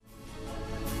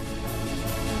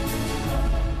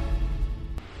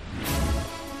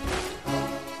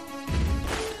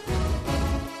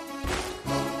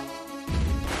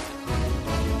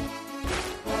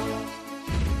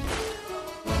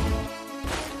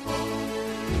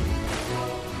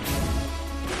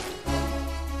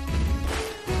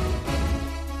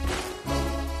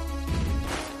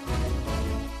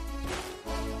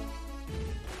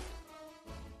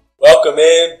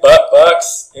man?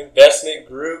 Bucks Investment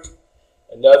Group.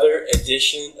 Another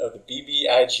edition of the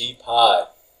BBIG Pod.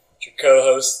 Your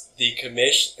co-host, The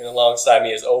Commish, and alongside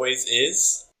me as always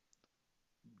is...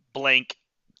 Blank.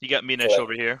 You got Minesh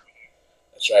over here.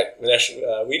 That's right. Minesh,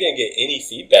 we didn't get any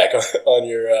feedback on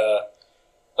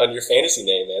your fantasy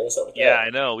name, man. What's up with that? Yeah, I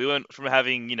know. We went from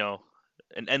having,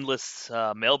 an endless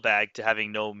mailbag to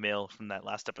having no mail from that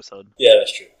last episode. Yeah,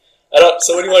 that's true.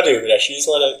 So what do you want to do, Minesh? You just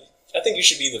want to... I think you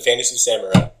should be the fantasy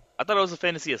samurai. I thought it was a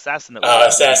fantasy assassin.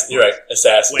 Assassin. You're right.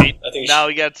 Assassin. Wait. I think now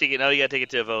we gotta take it. Now we gotta take it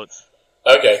to a vote.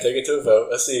 Okay, take it to a vote.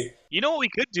 Let's see. You know what we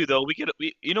could do though?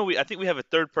 I think we have a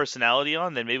third personality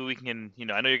on. Then maybe we can.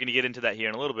 I know you're gonna get into that here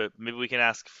in a little bit. Maybe we can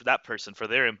ask for that person for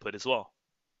their input as well.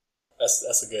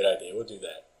 That's a good idea. We'll do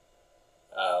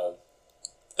that.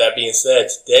 That being said,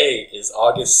 today is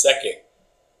August 2nd,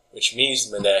 which means,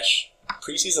 Minesh,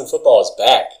 preseason football is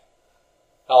back.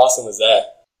 How awesome is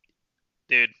that?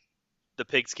 Dude, the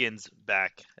pigskin's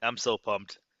back. I'm so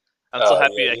pumped. I'm so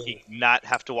happy I can not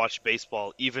have to watch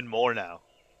baseball even more now.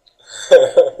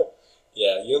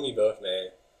 Yeah, you and me both, man.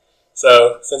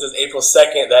 So, since it's April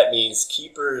 2nd, that means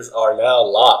keepers are now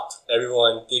locked.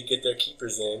 Everyone did get their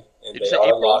keepers in, and they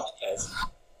are locked as...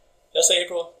 Did I say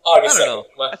April? August 2nd. I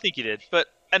don't know. I think you did, but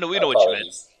we know what you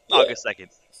meant. Yeah. August 2nd.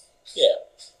 Yeah.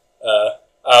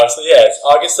 It's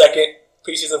August 2nd.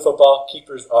 Preseason football,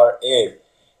 keepers are in.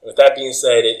 And with that being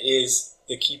said, it is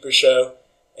the Keeper Show.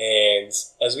 And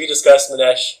as we discussed,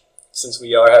 Minesh, since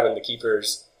we are having the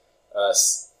keepers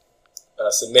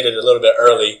submitted a little bit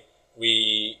early,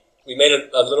 we made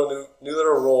a little new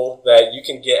little rule that you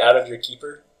can get out of your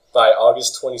keeper by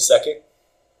August 22nd.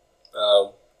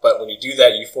 But when you do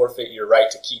that, you forfeit your right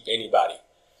to keep anybody.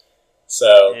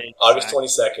 So exactly. August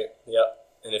 22nd, yep.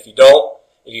 And if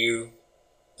you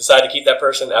decide to keep that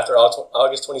person after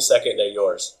August 22nd, they're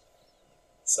yours.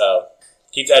 So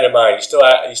keep that in mind.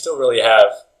 You still really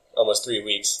have almost 3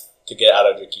 weeks to get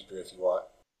out of your keeper if you want.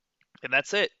 And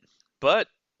that's it. But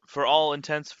for all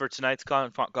intents for tonight's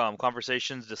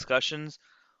conversations, discussions,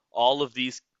 all of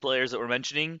these players that we're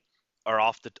mentioning are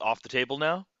off the table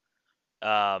now.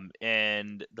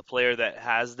 And the player that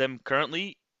has them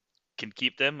currently can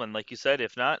keep them, and like you said,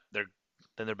 if not,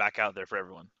 they're back out there for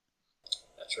everyone.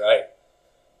 That's right.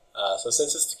 So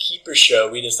since it's the Keeper Show,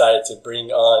 we decided to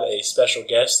bring on a special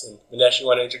guest. And Minesh, you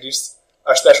want to introduce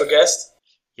our special guest?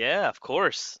 Yeah, of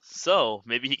course. So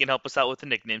maybe he can help us out with the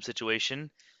nickname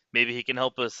situation. Maybe he can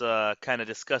help us kind of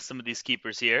discuss some of these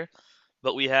keepers here.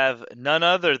 But we have none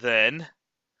other than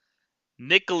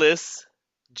Nicholas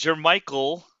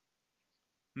Jermichael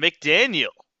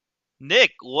McDaniel.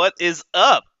 Nick, what is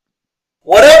up?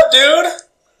 What up,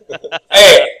 dude?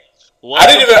 Hey,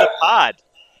 welcome to the pod.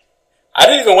 I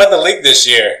didn't even win the league this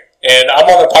year, and I'm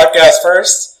on the podcast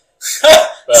first.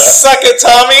 Suck it,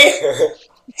 Tommy.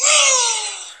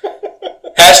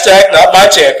 Hashtag not my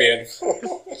champion.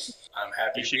 I'm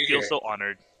happy you to should be feel here. so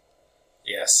honored.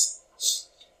 Yes.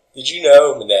 Did you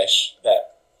know, Minesh,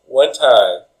 that one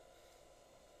time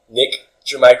Nick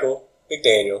Jermichael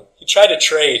McDaniel, he tried to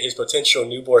trade his potential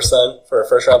newborn son for a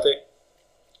first-round pick?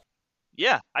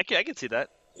 Yeah, I can see that.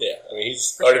 Yeah, I mean,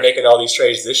 he's already making all these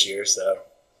trades this year, so...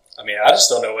 I mean, I just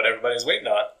don't know what everybody's waiting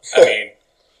on. I mean...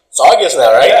 It's August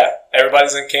now, right? Yeah,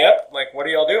 everybody's in camp. Like, what are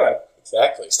y'all doing?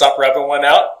 Exactly. Stop repping one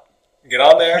out. Get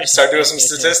on there. Start doing some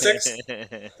statistics.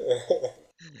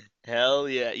 Hell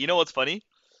yeah. You know what's funny?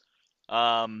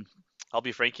 I'll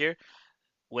be frank here.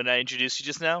 When I introduced you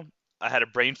just now, I had a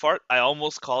brain fart. I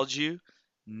almost called you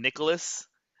Nicholas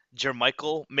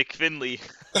Jermichael McFinley.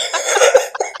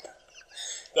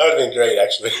 That would have been great,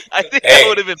 actually. I think that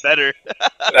would have been better.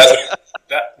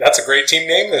 That's a great team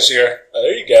name this year. Oh,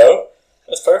 there you go.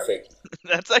 That's perfect.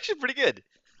 That's actually pretty good.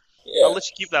 Yeah. I'll let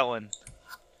you keep that one.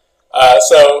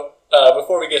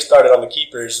 Before we get started on the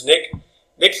keepers, Nick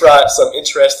brought some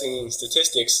interesting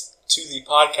statistics to the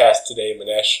podcast today,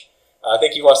 Minesh. I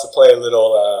think he wants to play a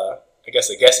little, a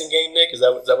guessing game, Nick. Is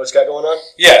that what you got going on?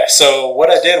 Yeah, so what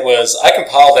I did was I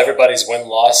compiled everybody's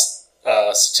win-loss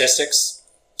statistics.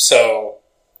 So,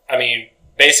 I mean,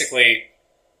 basically,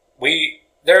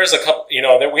 there's a couple,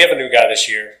 we have a new guy this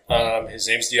year. His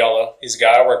name's Diallo. He's a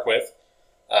guy I work with.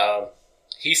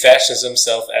 He fashions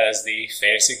himself as the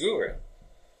fantasy guru.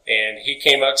 And he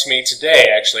came up to me today,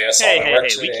 actually. I saw him at work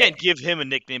today. We can't give him a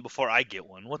nickname before I get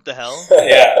one. What the hell?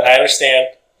 Yeah, I understand.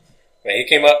 But he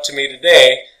came up to me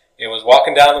today and was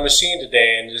walking down the machine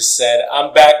today and just said,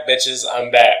 "I'm back, bitches,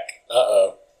 I'm back."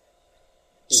 Uh-oh.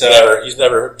 He's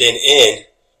never been in,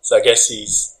 so I guess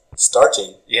he's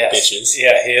starting bitches.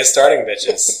 Yeah, he is starting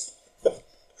bitches.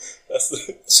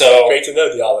 That's so great to know,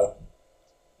 Diallo.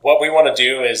 What we want to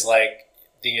do is, like,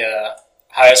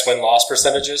 highest win-loss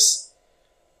percentages.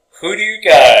 Who do you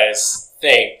guys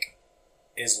think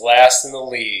is last in the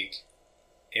league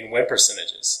in win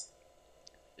percentages?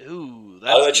 Ooh,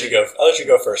 that's I'll let you good. go. I'll let you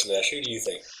go first, Nash. Who do you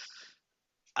think?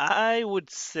 I would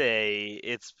say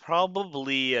it's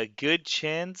probably a good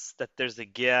chance that there's a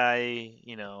guy,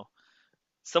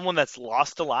 someone that's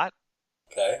lost a lot.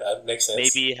 Okay, that makes sense.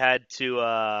 Maybe had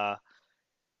to,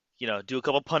 do a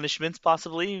couple punishments,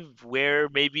 possibly wear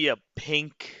maybe a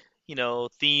pink,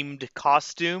 themed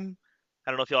costume.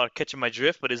 I don't know if y'all are catching my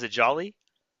drift, but is it Jolly?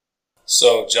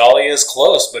 So Jolly is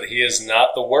close, but he is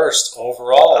not the worst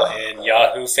overall in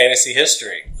Yahoo fantasy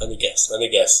history. Let me guess. I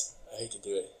hate to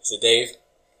do it. Is it Dave?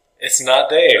 It's not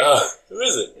Dave. Who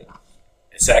is it?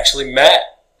 It's actually Matt.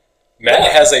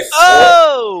 Matt has a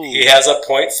he has a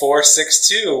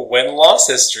 .462 win-loss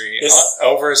history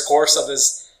over his course of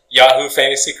his Yahoo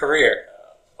fantasy career.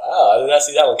 Wow, I did not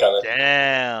see that one coming.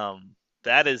 Damn,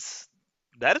 that is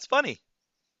funny.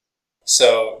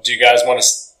 So, do you guys want to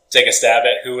take a stab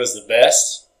at who is the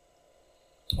best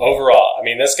overall? I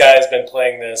mean, this guy has been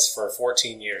playing this for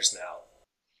 14 years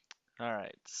now. All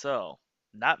right, so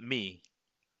not me.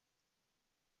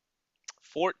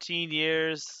 14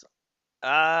 years.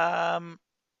 I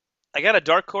got a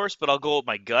dark horse, but I'll go with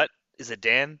my gut. Is it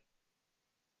Dan?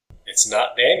 It's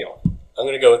not Daniel. I'm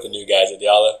going to go with the new guys at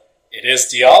Diallo. It is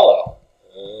Diallo.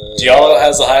 Diallo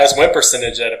has the highest win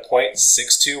percentage at a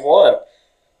 .621.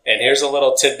 And here's a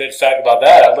little tidbit fact about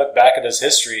that. I looked back at his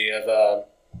history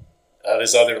of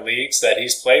his other leagues that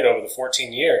he's played over the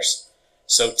 14 years.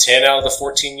 So 10 out of the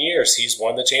 14 years, he's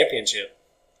won the championship.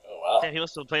 Oh, wow. Man, he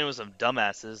must have been playing with some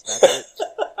dumbasses. That's it.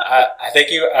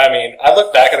 I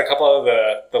looked back at a couple of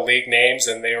the league names,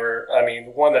 and they were,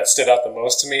 the one that stood out the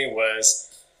most to me was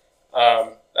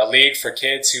a league for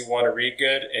kids who want to read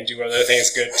good and do other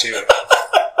things good too.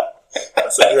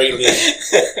 That's a great league.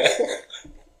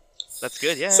 That's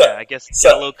good, yeah. So- I guess so-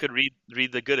 Yellow could read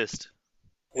the goodest.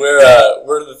 We're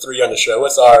the three on the show.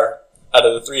 What's out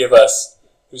of the three of us,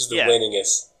 who's the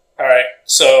winningest? All right,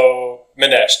 so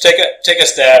Manesh, take a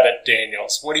stab at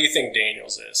Daniels. What do you think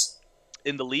Daniels is?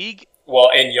 In the league? Well,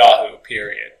 in Yahoo,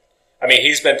 period. I mean,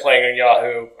 he's been playing in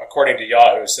Yahoo, according to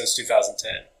Yahoo, since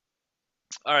 2010.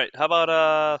 All right, how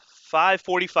about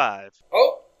 545?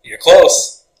 Oh, you're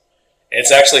close.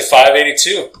 It's actually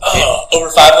 582. Oh, over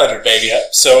 500, baby.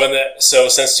 Yep. So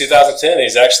since 2010,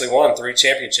 he's actually won 3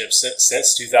 championships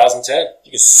since 2010.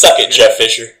 You can suck it, Jeff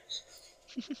Fisher.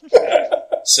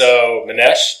 So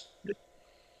Manesh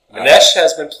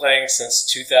has been playing since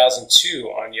 2002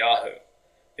 on Yahoo.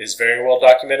 It is very well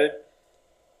documented.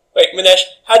 Wait, Manesh,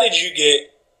 how did you get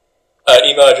an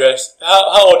email address?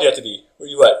 How old do you have to be? Were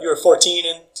you what? You were 14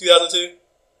 in 2002?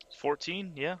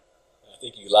 14, yeah. I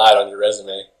think you lied on your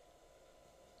resume.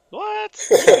 What?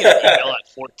 You can get an email at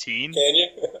 14. Can you?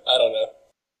 I don't know.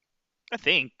 I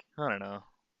think. I don't know.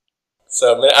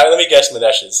 So let me guess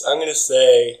Manesh's. I'm going to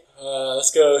say,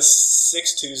 let's go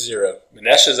 620.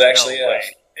 Manesh is actually No way.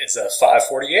 it's a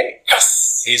 548.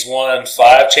 Yes! He's won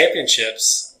 5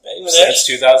 championships Hey, Manesh. since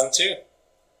 2002.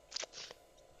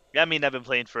 Yeah, I mean, I've been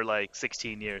playing for like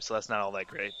 16 years, so that's not all that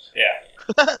great. Yeah.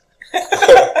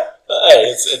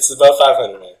 Hey, it's above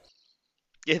 500, man.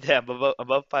 Yeah,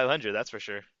 above 500, that's for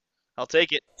sure. I'll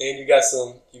take it. And you got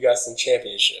some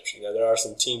championships. You know, there are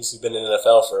some teams who've been in the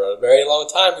NFL for a very long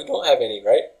time who don't have any,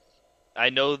 right? I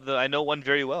know one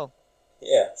very well.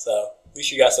 Yeah, so at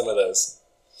least you got some of those.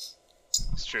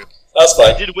 It's true. That was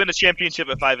I fun. did win a championship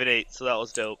at 5 and 8, so that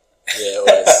was dope. Yeah, it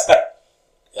was.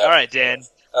 Yeah. All right, Dan.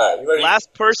 All right, you ready?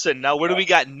 Last person. Now, where do we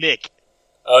got Nick?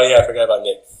 Oh yeah, I forgot about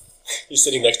Nick. He's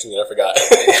sitting next to me. I forgot.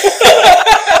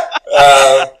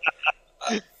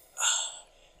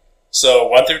 So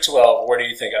 1 through 12, where do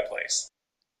you think I place?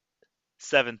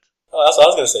 7th. Oh, that's what I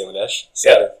was going to say, Manesh.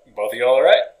 7. Yeah, both of y'all are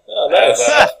right. Oh, nice.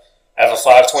 I have a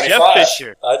 525. Jeff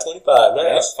Fisher. 525.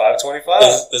 Yeah, Nice.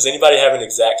 525. Does anybody have an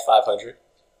exact 500?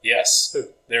 Yes. Who?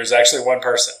 There's actually one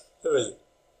person. Who is it?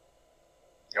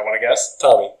 You want to guess?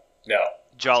 Tommy. No.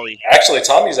 Jolly. Actually,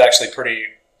 Tommy's actually pretty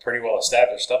well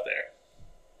established up there.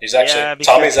 He's actually Yeah,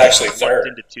 because Tommy's actually he lucked third.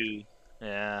 into 2.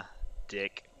 Yeah,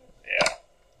 dick. Yeah.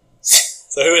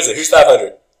 So who is it? Who's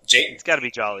 500? Jayton. It's got to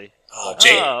be Jolly. Oh,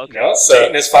 Jayton. Oh, okay. No, So-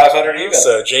 Jayton is 500 even.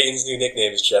 So Jayton's new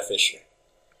nickname is Jeff Fisher.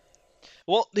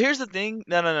 Well, here's the thing.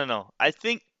 No. I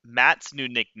think Matt's new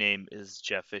nickname is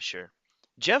Jeff Fisher.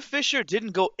 Jeff Fisher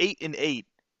didn't go 8 and 8.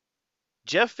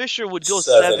 Jeff Fisher would go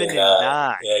 7 and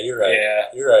 9. Yeah, you're right. Yeah.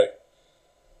 You're right.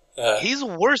 He's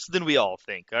worse than we all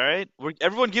think. All right,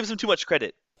 everyone gives him too much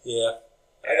credit. Yeah,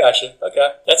 I gotcha. Okay,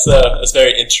 that's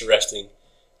very interesting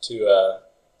to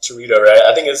read over.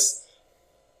 I think it's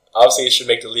obviously it should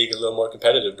make the league a little more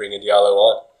competitive bringing Diallo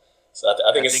on. So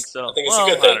I think so. I think it's well, a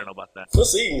good thing. I don't know about that. We'll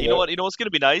see. You know what? You know what's gonna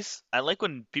be nice? I like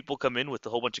when people come in with a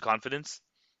whole bunch of confidence,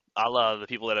 a la the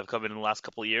people that have come in the last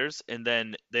couple of years, and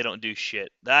then they don't do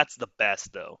shit. That's the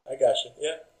best, though. I got you.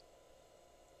 Yeah.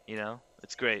 You know,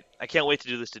 it's great. I can't wait to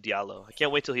do this to Diallo. I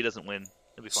can't wait till he doesn't win.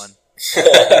 It'll be fun.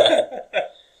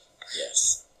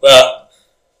 Yes. Well,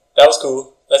 that was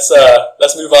cool. Let's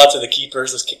move on to the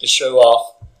keepers. Let's kick the show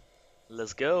off.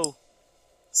 Let's go.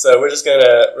 So we're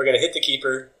gonna hit the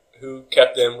keeper, who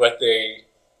kept them, what the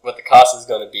cost is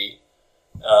going to be,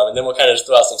 and then we'll kind of just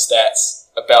throw out some stats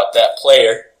about that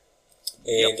player,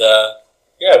 and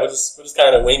we'll just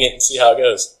kind of wing it and see how it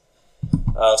goes.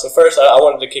 So first, I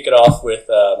wanted to kick it off with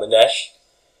Manesh.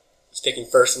 He's picking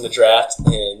first in the draft,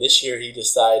 and this year he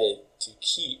decided to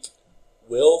keep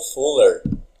Will Fuller.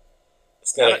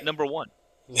 Not at number 1.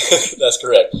 That's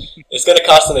correct. It's going to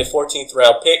cost him a 14th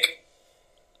round pick,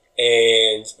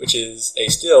 and which is a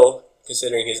steal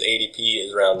considering his ADP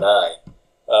is around 9.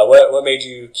 What made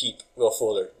you keep Will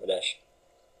Fuller, Manesh?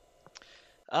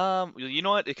 You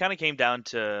know what? It kind of came down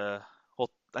to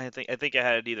I think I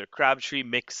had either Crabtree,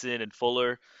 Mixon, and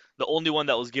Fuller. The only one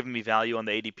that was giving me value on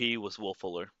the ADP was Will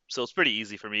Fuller, so it's pretty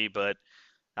easy for me. But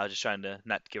I was just trying to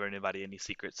not give anybody any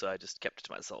secrets, so I just kept it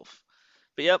to myself.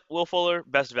 But yep, Will Fuller,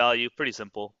 best value, pretty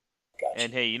simple. Gotcha.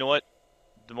 And hey, you know what?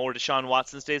 The more Deshaun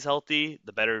Watson stays healthy,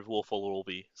 the better Will Fuller will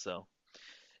be. So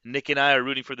Nick and I are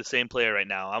rooting for the same player right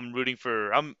now. I'm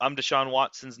Deshaun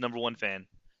Watson's number 1 fan.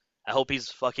 I hope he's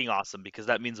fucking awesome because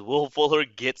that means Will Fuller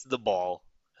gets the ball.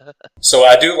 So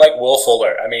I do like Will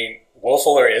Fuller. I mean, Will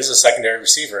Fuller is a secondary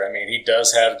receiver. I mean, he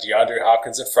does have DeAndre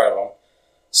Hopkins in front of him.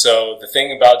 So the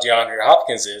thing about DeAndre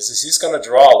Hopkins is he's going to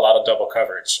draw a lot of double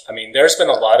coverage. I mean, there's been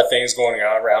a lot of things going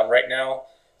on around right now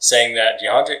saying that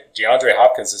DeAndre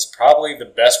Hopkins is probably the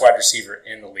best wide receiver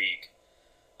in the league.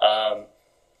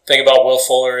 Thing about Will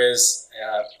Fuller is,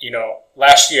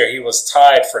 last year he was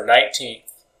tied for 19th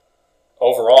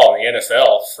overall in the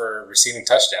NFL for receiving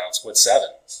touchdowns with 7.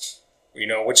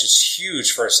 Which is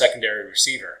huge for a secondary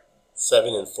receiver.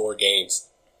 7 in 4 games.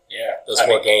 Yeah. Those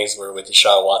 4 games were with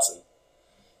Deshaun Watson.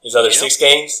 His other 6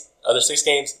 games,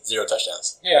 0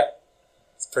 touchdowns. Yeah.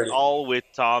 It's pretty. All with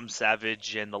Tom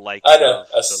Savage and the likes I know.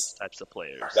 of those types of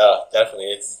players. No,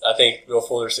 definitely. I think Will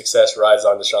Fuller's success rides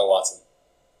on Deshaun Watson.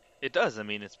 It does. I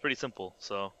mean, it's pretty simple.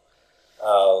 So.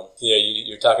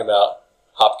 You're talking about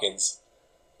Hopkins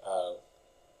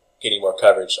getting more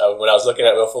coverage. When I was looking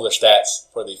at Will Fuller's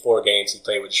stats for the 4 games he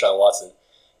played with Deshaun Watson,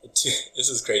 this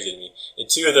is crazy to me. In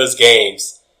 2 of those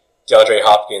games, DeAndre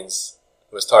Hopkins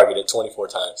was targeted 24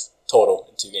 times total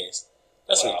in 2 games.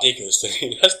 That's ridiculous to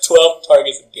me. That's 12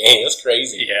 targets a game. That's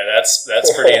crazy. Yeah, that's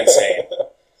pretty insane.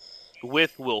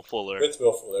 With Will Fuller.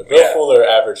 Will Fuller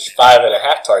averaged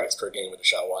 5.5 targets per game with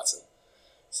Deshaun Watson.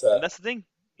 So, and that's the thing.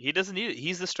 He doesn't need it.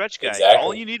 He's the stretch guy. Exactly.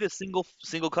 All you need is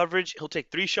single coverage. He'll take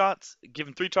 3 shots, give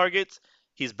him 3 targets.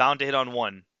 He's bound to hit on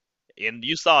 1. And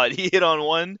you saw it. He hit on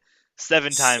 1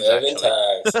 7 times. 7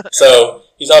 times. So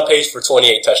he's on pace for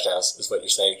 28 touchdowns, is what you're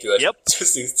saying. Yep.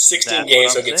 16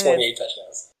 games, he'll get 28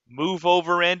 touchdowns. Move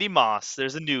over Randy Moss.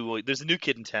 There's a new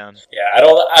kid in town. Yeah, I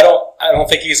don't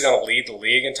think he's going to lead the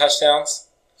league in touchdowns.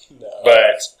 No.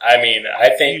 But I mean, I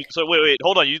think. So wait,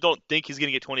 hold on. You don't think he's going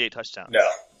to get 28 touchdowns? No.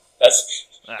 That's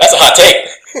a hot take.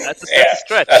 That's a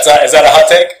stretch. Is that a hot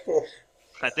take?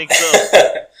 I think so.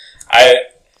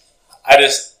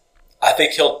 I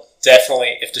think he'll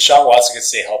definitely, if Deshaun Watson can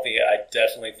stay healthy, I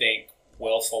definitely think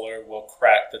Will Fuller will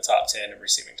crack the top 10 in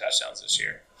receiving touchdowns this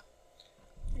year.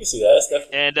 You can see that. That's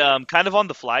definitely. And kind of on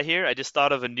the fly here, I just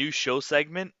thought of a new show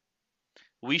segment.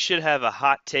 We should have a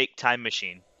hot take time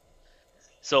machine.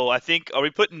 So I think, are we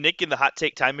putting Nick in the hot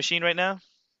take time machine right now?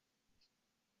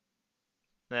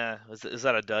 Nah, is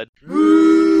that a dud?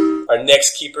 Our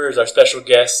next keeper is our special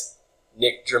guest,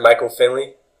 Nick Jermichael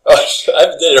Finley. Oh, I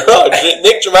did it wrong.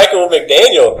 Nick Jermichael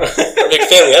McDaniel. Or Nick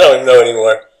Finley, I don't even know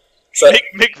anymore. So,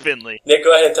 Nick Finley. Nick,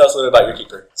 go ahead and tell us a little bit about your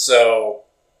keeper. So,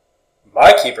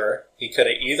 my keeper, he could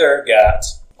have either got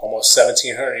almost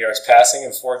 1,700 yards passing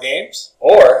in 4 games,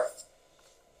 or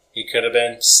he could have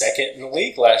been second in the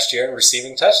league last year in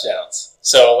receiving touchdowns.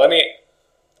 So,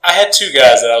 I had 2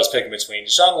 guys that I was picking between.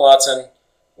 Deshaun Watson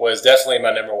was definitely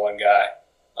my number 1 guy.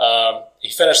 He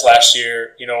finished last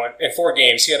year, in 4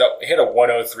 games, he hit a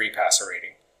 103 passer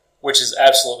rating, which is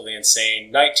absolutely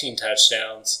insane. 19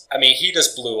 touchdowns. I mean, he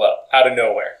just blew up out of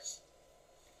nowhere.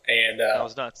 And that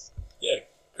was nuts. Yeah,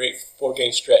 great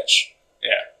 4-game stretch.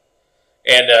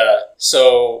 Yeah. And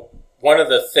so one of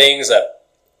the things that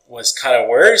was kind of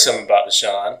worrisome about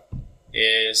Deshaun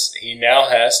is he now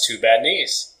has 2 bad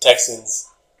knees. Texans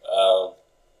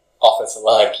offensive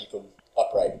line keep them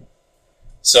upright.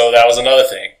 So that was another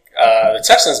thing. The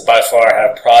Texans by far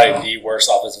have probably the worst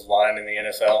offensive line in the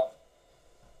NFL.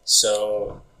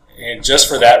 So, and just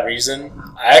for that reason,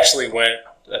 I actually went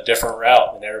a different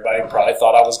route than everybody probably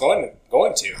thought I was going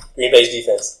to. Green Bay's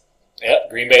defense. Yep,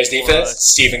 Green Bay's defense.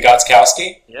 Steven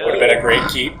Gostkowski would have been a great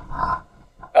keep.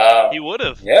 He would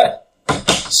have. Yeah.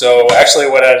 So actually,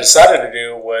 what I decided to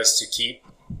do was to keep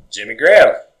Jimmy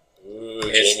Graham. Ooh,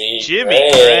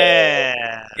 Jimmy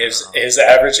Graham. His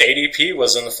average ADP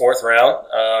was in the 4th round.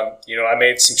 I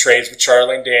made some trades with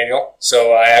Charlie and Daniel,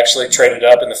 so I actually traded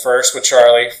up in the 1st with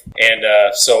Charlie,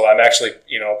 and so I'm actually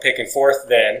picking 4th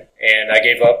then, and I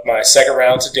gave up my 2nd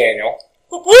round to Daniel.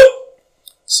 Whoop, whoop.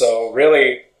 So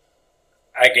really,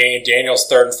 I gained Daniel's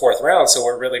 3rd and 4th round. So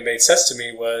what really made sense to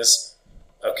me was,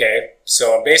 okay,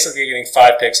 so I'm basically getting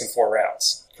 5 picks in 4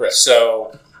 rounds. Correct.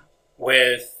 So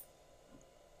with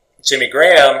Jimmy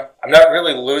Graham, I'm not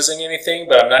really losing anything,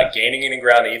 but I'm not gaining any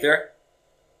ground either.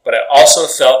 But I also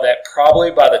felt that probably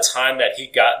by the time that he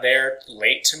got there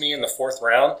late to me in the 4th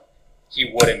round,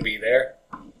 he wouldn't be there.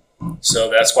 So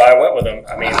that's why I went with him.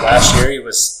 I mean, last year he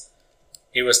was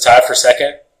tied for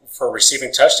 2nd for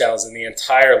receiving touchdowns in the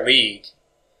entire league.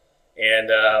 And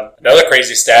another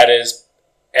crazy stat is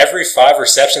every 5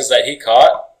 receptions that he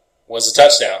caught was a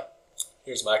touchdown.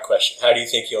 Here's my question. How do you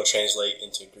think he'll translate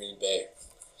into Green Bay?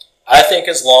 I think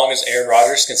as long as Aaron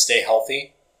Rodgers can stay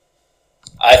healthy,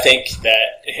 I think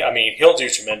that, he'll do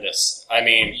tremendous.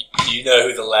 Do you know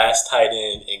who the last tight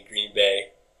end in Green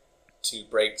Bay to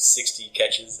break 60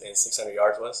 catches and 600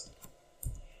 yards was?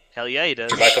 Hell yeah, he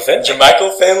does.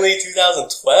 Jermichael Finley,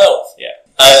 2012. Yeah.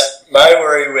 My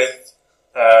worry with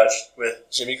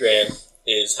Jimmy Graham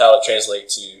is how it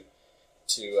translates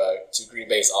to Green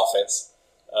Bay's offense.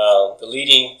 The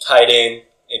leading tight end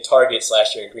in targets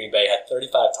last year in Green Bay had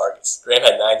 35 targets. Graham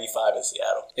had 95 in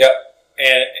Seattle. Yep.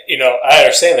 And, I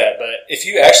understand that, but if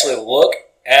you actually look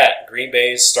at Green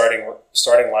Bay's starting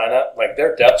lineup, like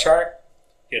their depth chart,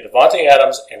 you have Devontae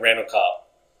Adams and Randall Cobb.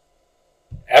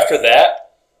 After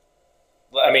that,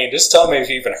 just tell me if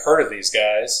you even heard of these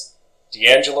guys.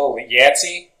 D'Angelo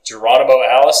Yancey, Geronimo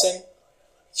Allison,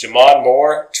 Jamon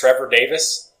Moore, Trevor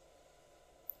Davis.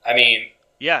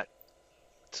 Yeah.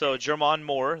 So Jermon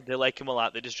Moore, they like him a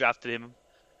lot. They just drafted him.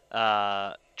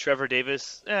 Trevor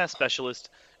Davis, specialist.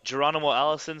 Geronimo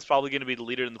Allison's probably going to be the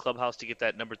leader in the clubhouse to get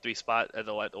that number 3 spot at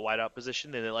the wideout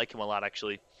position, and they like him a lot,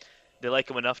 actually. They like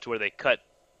him enough to where they cut,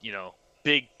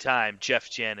 big time Jeff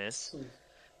Janis.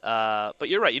 But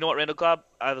you're right. You know what, Randall Cobb,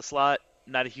 out of the slot,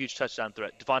 not a huge touchdown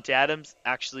threat. Devontae Adams,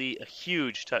 actually a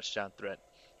huge touchdown threat.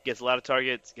 Gets a lot of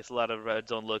targets, gets a lot of red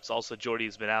zone looks. Also,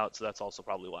 Jordy's been out, so that's also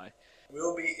probably why.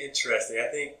 Will be interesting. I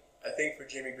think for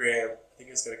Jimmy Graham, I think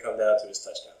it's going to come down to his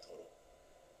touchdown total.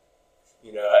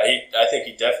 I think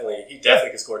he definitely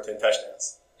could score 10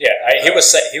 touchdowns. Yeah, he was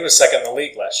 2nd in the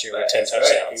league last year with 10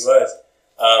 touchdowns. Right, he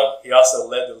was. He also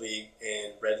led the league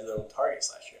in red zone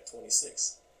targets last year at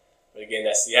 26. But again,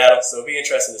 that's Seattle, so it'll be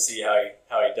interesting to see how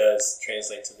he does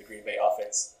translate to the Green Bay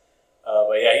offense.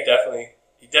 But yeah, he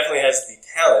definitely has the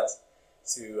talent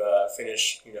to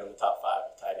finish in the top 5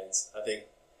 of tight ends.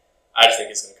 I just think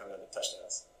it's going to come down to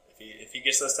touchdowns. If he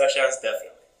gets those touchdowns,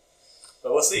 definitely.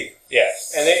 But we'll see. Yeah,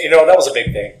 and that was a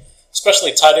big thing.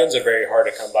 Especially tight ends are very hard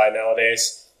to come by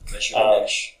nowadays. Unless you're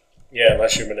Manesh. Yeah,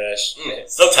 unless you're Manesh.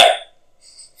 So tight.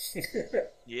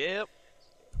 Yep.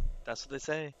 That's what they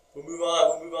say. We'll move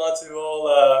on to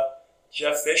old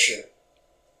Jeff Fisher.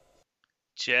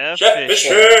 Jeff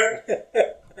Fisher.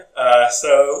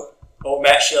 So old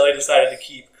Matt Shelley decided to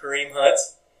keep Kareem Hunt.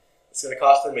 It's going to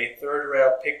cost him a 3rd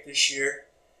round pick this year.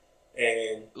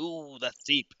 And ooh, that's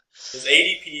deep. His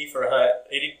ADP for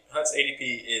Hunt's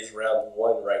ADP is round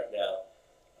 1 right now.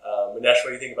 Manesh, what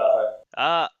do you think about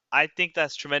Hunt? I think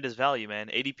that's tremendous value, man.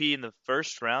 ADP in the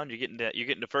 1st round, you're getting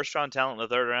the 1st round talent in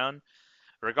the 3rd round,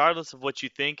 regardless of what you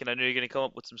think. And I know you're going to come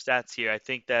up with some stats here. I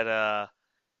think that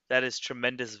that is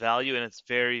tremendous value, and it's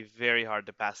very, very hard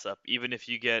to pass up, even if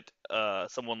you get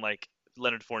someone like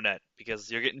Leonard Fournette,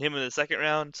 because you're getting him in the 2nd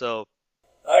round. So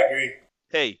I agree.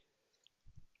 Hey.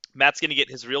 Matt's going to get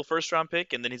his real 1st round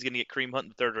pick, and then he's going to get Kareem Hunt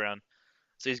in the 3rd round.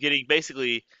 So he's getting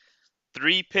basically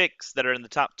 3 picks that are in the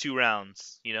top 2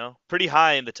 rounds, pretty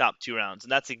high in the top 2 rounds.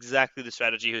 And that's exactly the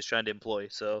strategy he was trying to employ.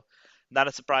 So not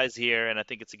a surprise here, and I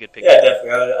think it's a good pick. Yeah,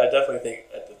 definitely. I definitely think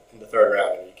in the 3rd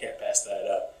round, you can't pass that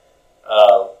up.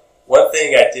 One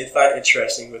thing I did find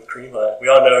interesting with Kareem Hunt, we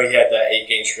all know he had that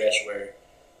 8-game stretch where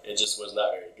it just was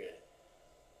not very good.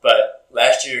 But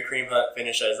last year, Kareem Hunt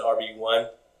finished as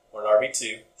RB1 or an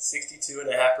RB2,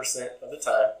 62.5% of the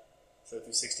time. So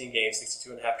through 16 games,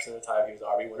 62.5% of the time he was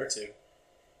RB1 or 2.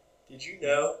 Did you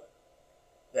know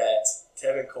that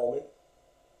Tevin Coleman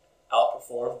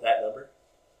outperformed that number?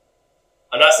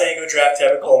 I'm not saying go draft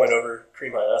Tevin Coleman over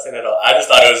Kareem Hunt. I'm not saying that at all. I just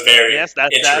thought it was very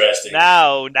interesting.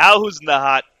 Now who's in the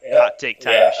hot take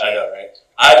time machine? I know, right?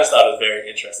 I just thought it was very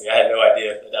interesting. I had no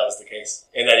idea that was the case,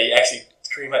 and that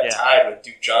Kareem Hunt tied with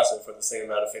Duke Johnson for the same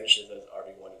amount of finishes as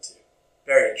RB1 and 2.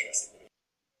 Very interesting to me.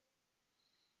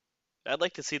 I'd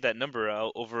like to see that number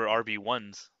over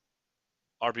RB1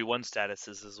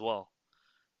 statuses as well.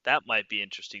 That might be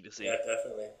interesting to see. Yeah,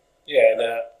 definitely. Yeah,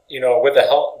 and with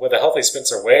a healthy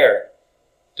Spencer Ware,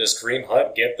 does Kareem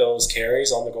Hunt get those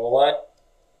carries on the goal line?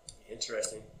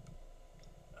 Interesting.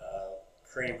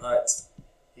 Kareem Hunt,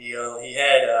 he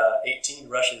had 18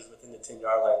 rushes within the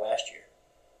 10-yard line last year.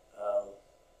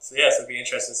 So it'd be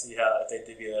interesting to see if they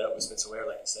divvy that up with Spencer Ware,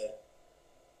 like you said.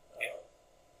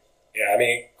 Yeah, I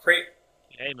mean,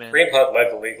 Kareem Hunt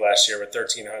led the league last year with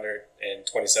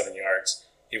 1,327 yards.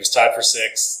 He was tied for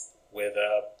 6th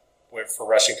for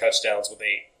rushing touchdowns with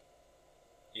 8.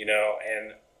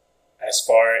 And as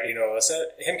far as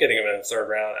him getting him in the 3rd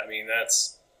round, I mean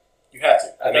that's you have to.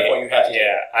 At that point, you have to.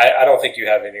 Yeah, I don't think you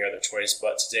have any other choice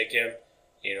but to take him.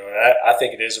 And I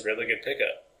think it is a really good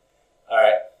pickup. All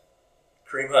right,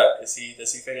 Kareem Hunt does he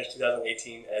finish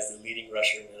 2018 as the leading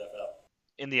rusher in the NFL?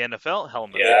 In the NFL, hell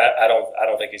no. Yeah, I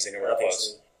don't think he's anywhere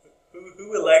close. So.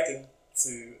 Who elected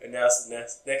to announce the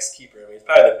next keeper? I mean, it's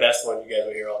probably the best one you guys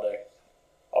will hear all day.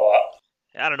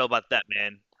 I don't know about that,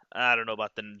 man. I don't know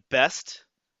about the best,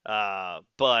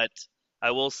 but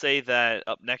I will say that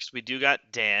up next we do got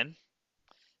Dan.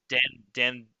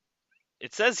 Dan.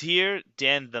 It says here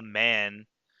Dan the man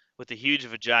with a huge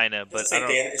vagina, but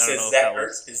it says Zach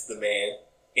Ertz is the man,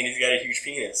 and he's got a huge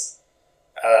penis.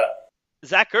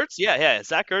 Zach Ertz, yeah.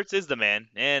 Zach Ertz is the man,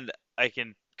 and I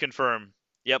can confirm.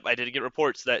 Yep, I did get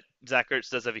reports that Zach Ertz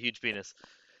does have a huge penis.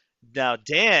 Now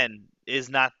Dan is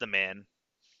not the man.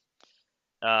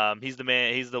 He's the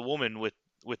man. He's the woman with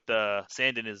the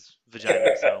sand in his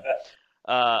vagina. So,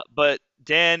 but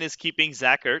Dan is keeping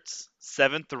Zach Ertz,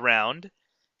 7th round,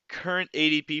 current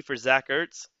ADP for Zach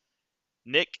Ertz.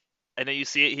 Nick, I know you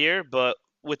see it here, but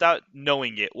without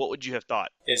knowing it, what would you have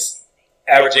thought? His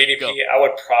average ADP, I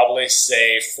would probably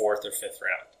say 4th or 5th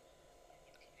round.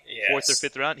 Yes. 4th or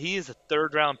 5th round. He is a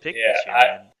 3rd round pick this year.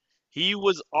 Man. He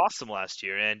was awesome last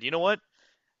year, and you know what?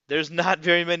 There's not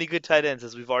very many good tight ends,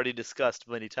 as we've already discussed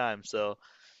many times. So,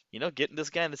 getting this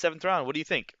guy in the 7th round, what do you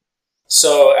think?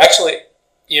 So, actually,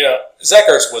 Zach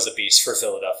Ertz was a beast for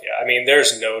Philadelphia. I mean,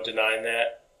 there's no denying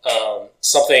that.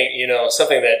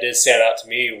 Something that did stand out to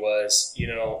me was,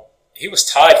 he was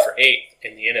tied for 8th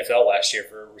in the NFL last year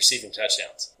for receiving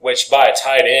touchdowns, which by a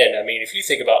tight end, I mean, if you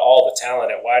think about all the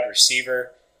talent at wide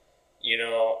receiver,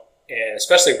 and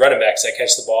especially running backs that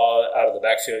catch the ball out of the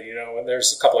backfield, and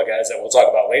there's a couple of guys that we'll talk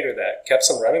about later that kept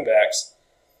some running backs.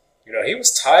 He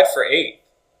was tied for 8th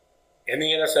in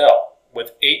the NFL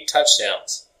with 8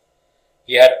 touchdowns.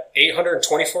 He had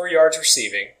 824 yards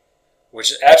receiving,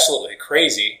 which is absolutely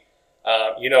crazy.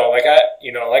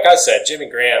 Like I said, Jimmy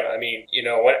Graham, I mean,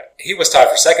 when he was tied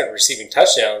for 2nd receiving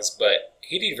touchdowns, but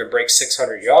he didn't even break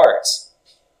 600 yards.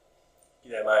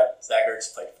 Zach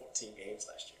Ertz played 14 games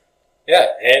last year.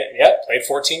 Yeah, played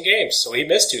 14 games, so he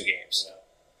missed 2 games.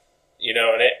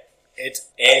 Yeah.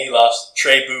 And he lost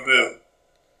Trey Boo Boo.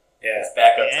 Yeah, his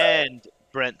backup and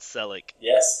Brent Selleck.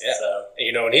 Yes, yeah. So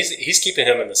and he's keeping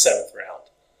him in the 7th round.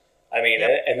 I mean,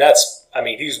 and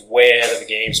he's way ahead of the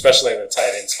game, especially in the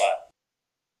tight end spot.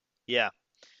 Yeah.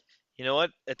 You know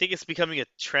what? I think it's becoming a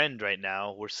trend right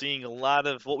now. We're seeing a lot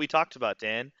of what we talked about,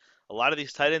 Dan. A lot of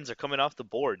these tight ends are coming off the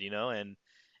board, and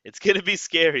it's going to be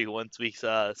scary once we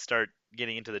start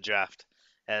getting into the draft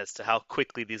as to how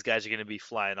quickly these guys are going to be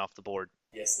flying off the board.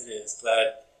 Yes, it is.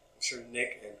 I'm sure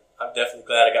Nick, and I'm definitely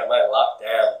glad I got mine locked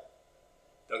down.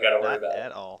 Don't got to worry about it. Not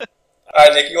at all. All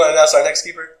right, Nick, you want to announce our next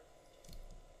keeper?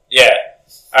 Yeah.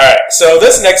 All right. So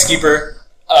this next keeper,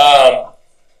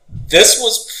 this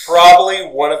was probably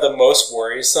one of the most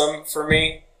worrisome for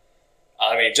me.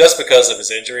 I mean, just because of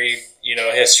his injury,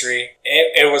 history.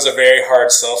 It was a very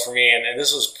hard sell for me, and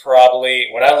this was probably,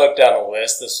 when I looked down the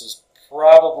list, this was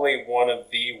probably one of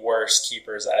the worst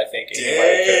keepers I think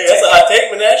anybody could have taken. That's a hot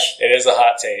take, Manesh. It is a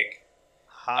hot take.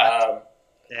 Hot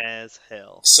as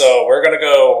hell. So we're going to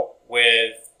go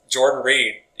with Jordan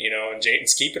Reed, and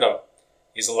Jayton's keeping him.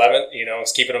 He's 11th,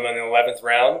 he's keeping him in the 11th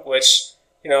round, which,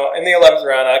 in the 11th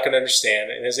round I can understand,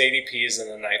 and his ADP is in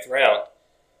the 9th round.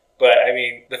 But, I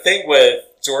mean, the thing with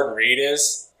Jordan Reed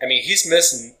is, he's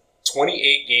missing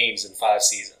 28 games in 5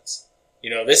 seasons.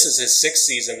 This is his 6th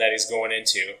season that he's going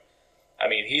into.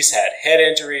 He's had head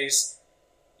injuries,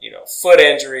 foot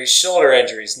injuries, shoulder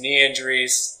injuries, knee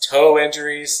injuries, toe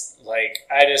injuries,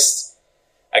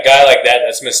 A guy like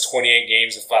that's missed 28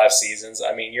 games in 5 seasons.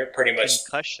 I mean, you're pretty much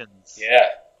Concussions. yeah.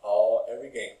 Every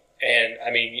game. And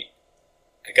I mean,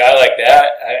 a guy like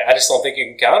that, I just don't think you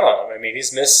can count on him. I mean,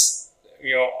 he's missed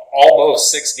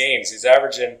almost 6 games. He's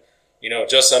averaging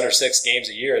just under 6 games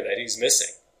a year that he's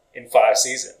missing in 5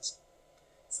 seasons.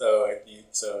 So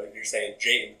you're saying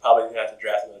Jayton probably going to have to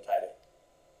draft another tight end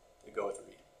to go with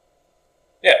Reed.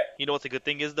 Yeah. You know what the good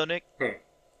thing is, though, Nick? Hmm.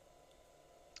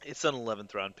 It's an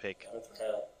 11th round pick. 11th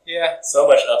round. Yeah. So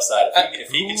much upside.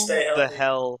 If he can stay Who healthy. the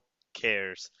hell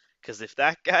cares? Because if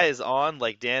that guy is on,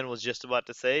 like Dan was just about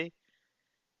to say,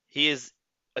 he is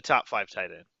a top 5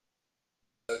 tight end.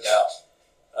 No doubt.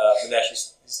 Manesh,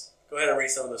 just go ahead and read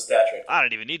some of those stats right I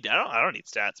don't even need. I don't need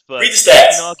stats, but Read the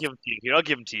stats. I'll give them to you. I'll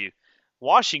give them to you.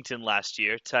 Washington last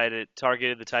year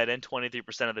targeted the tight end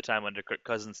 23% of the time under Kirk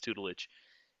Cousins' tutelage.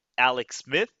 Alex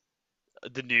Smith,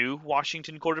 the new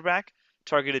Washington quarterback,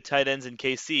 targeted tight ends in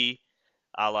KC,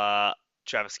 a la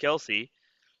Travis Kelce,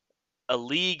 a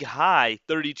league high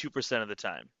 32% of the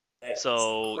time. Man,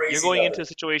 So crazy you're going into a numbers.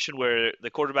 situation where the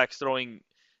quarterback's throwing,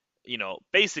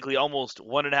 basically almost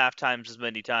 1.5 times as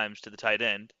many times to the tight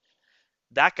end.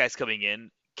 That guy's coming in.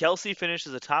 Kelsey finished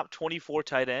as a top 24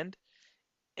 tight end,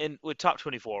 and with top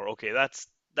 24, okay, that's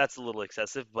a little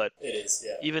excessive, but It is,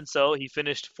 yeah. even so, he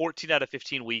finished 14 out of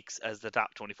 15 weeks as the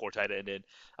top 24 tight end, and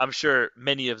I'm sure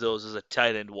many of those as a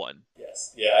tight end 1.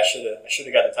 Yes. Yeah, I should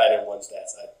have got the tight end 1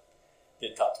 stats. I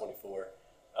did top 24.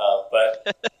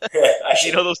 But I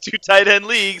should. Those 2 tight end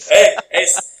leagues.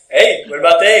 Hey, what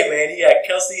about Dave, man? He had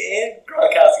Kelsey and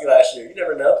Gronkowski last year. You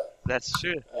never know. That's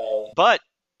true. But,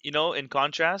 in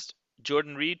contrast,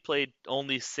 Jordan Reed played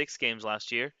only 6 games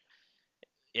last year,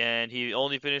 and he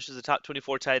only finished as a top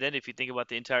 24 tight end. If you think about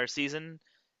the entire season,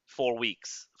 4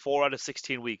 weeks. 4 out of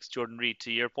 16 weeks. Jordan Reed,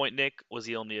 to your point, Nick, was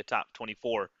he only a top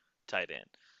 24 tight end.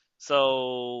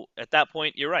 So, at that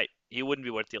point, you're right. He wouldn't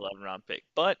be worth the 11th-round pick.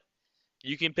 But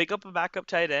you can pick up a backup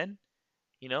tight end,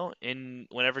 in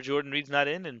whenever Jordan Reed's not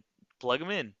in, and plug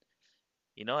him in.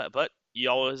 But you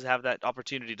always have that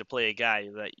opportunity to play a guy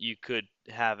that you could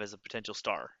have as a potential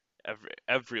star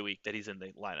every week that he's in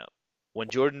the lineup. When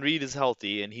Jordan Reed is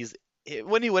healthy and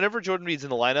whenever Jordan Reed's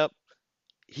in the lineup,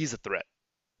 he's a threat.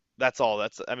 That's all.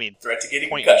 Threat to getting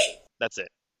point- concussion. That's it.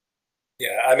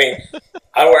 Yeah, I mean,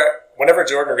 whenever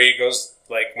Jordan Reed goes,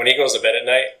 when he goes to bed at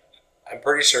night, I'm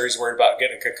pretty sure he's worried about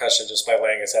getting a concussion just by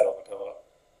laying his head on the pillow.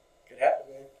 Could happen,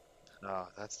 man. Oh,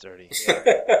 that's dirty.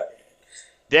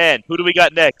 Dan, who do we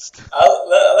got next?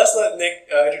 Let's let Nick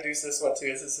introduce this one too.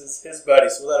 This is his buddy,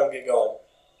 so we'll let him get going.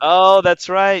 Oh, that's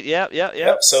right.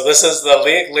 Yep. So this is the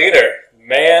league leader,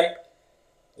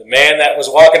 the man that was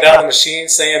walking down the machine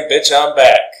saying, "Bitch, I'm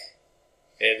back."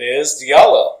 It is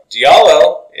Diallo.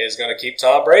 Diallo is going to keep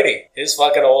Tom Brady, his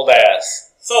fucking old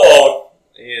ass. So old.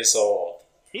 He is so old.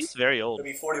 He's very old.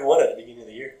 He'll be 41 at the beginning of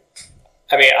the year.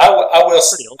 I mean, I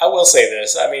will say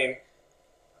this. I mean,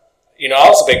 I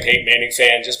was a big Peyton Manning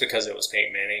fan just because it was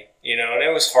Peyton Manning, and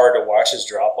it was hard to watch his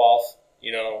drop off,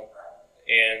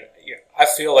 and I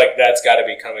feel like that's got to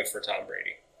be coming for Tom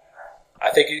Brady.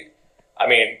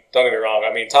 Don't get me wrong.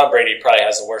 I mean, Tom Brady probably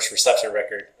has the worst reception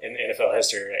record in NFL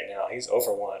history right now. He's 0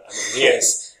 for 1. I mean, he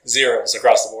has zeros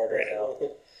across the board right now.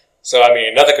 So, I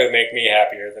mean, nothing could make me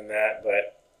happier than that,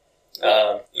 but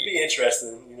It'll be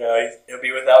interesting. He'll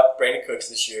be without Brandon Cooks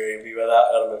this year. He'll be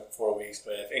without Edelman for 4 weeks.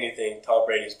 But if anything, Tom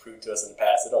Brady has proved to us in the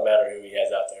past, it don't matter who he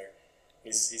has out there.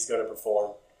 He's going to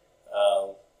perform.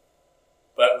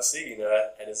 But we'll see.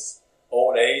 At his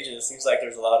old age, and it seems like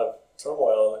there's a lot of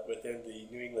turmoil within the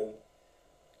New England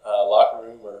locker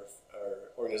room or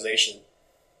organization.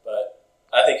 But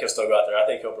I think he'll still go out there. I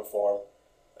think he'll perform.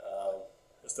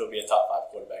 He'll still be a top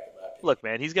 5 quarterback in my opinion. Look,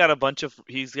 man, he's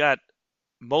got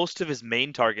most of his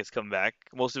main targets coming back,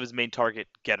 most of his main target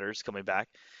getters coming back.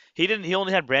 He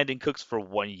only had Brandon Cooks for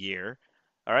 1 year.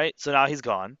 All right, so now he's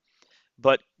gone.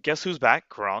 But guess who's back?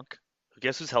 Gronk.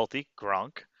 Guess who's healthy?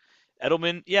 Gronk.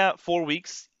 Edelman, 4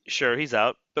 weeks. Sure, he's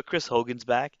out. But Chris Hogan's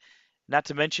back. Not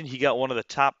to mention he got one of the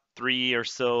top 3 or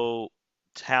so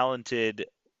talented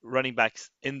running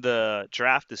backs in the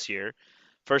draft this year.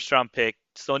 First round pick,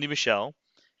 Sony Michel.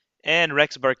 And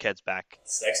Rex Burkhead's back.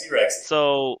 Sexy Rex.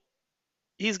 So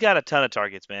he's got a ton of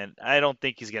targets, man. I don't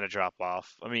think he's going to drop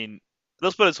off. I mean,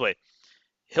 let's put it this way.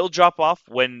 He'll drop off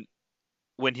when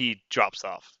he drops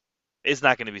off. It's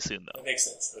not going to be soon, though. That makes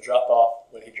sense. He'll drop off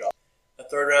when he drops. A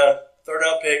third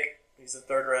round pick. He's a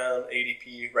third round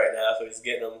ADP right now, so he's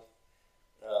getting him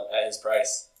at his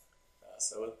price.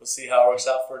 So we'll see how it works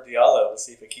out for Diallo. We'll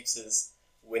see if it keeps his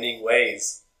winning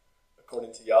ways,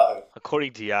 according to Yahoo.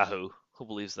 According to Yahoo. Who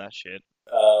believes that shit?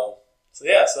 So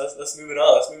let's move it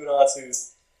on. Let's move it on to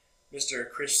Mr.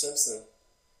 Chris Simpson.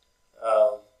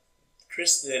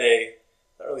 Chris did a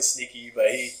not really sneaky, but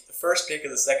the first pick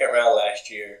of the second round last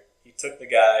year. He took the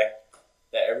guy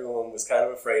that everyone was kind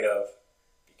of afraid of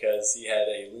because he had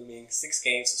a looming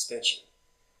 6-game suspension.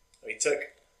 So he took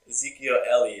Ezekiel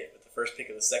Elliott with the first pick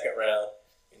of the second round,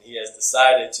 and he has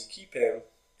decided to keep him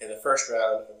in the first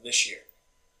round of this year.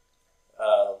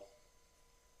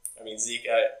 Zeke,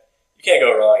 you can't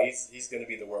go wrong. He's going to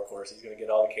be the workhorse. He's going to get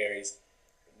all the carries.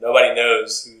 Nobody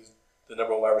knows who the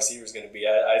number one wide receiver is going to be.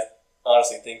 I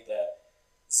honestly think that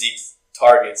Zeke's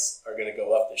targets are going to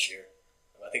go up this year.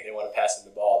 I think they want to pass him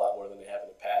the ball a lot more than they have in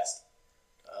the past.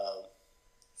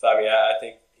 I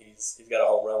think he's got a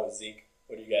home run with Zeke.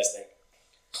 What do you guys think?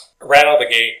 Right out of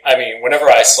the gate, whenever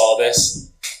I saw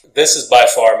this is by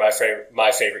far my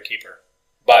favorite keeper.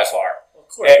 By far. Of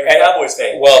course, you're a Cowboys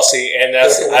fan. Well, see, and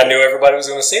I knew everybody was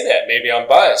going to say that. Maybe I'm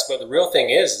biased, but the real thing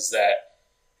is that,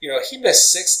 he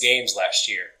missed 6 games last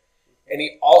year. And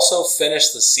he also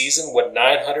finished the season with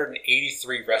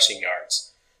 983 rushing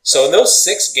yards. So in those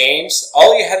 6 games,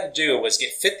 all he had to do was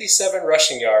get 57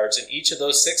 rushing yards in each of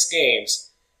those 6 games,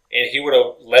 and he would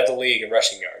have led the league in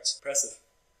rushing yards. Impressive.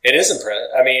 It is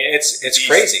impressive. It's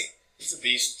crazy. He's a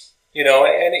beast.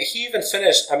 And he even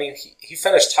finished, he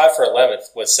finished tied for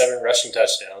 11th with 7 rushing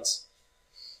touchdowns.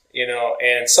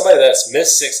 And somebody that's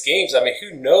missed 6 games,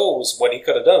 who knows what he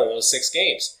could have done in those 6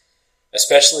 games?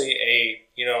 Especially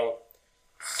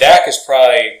Dak is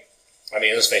probably,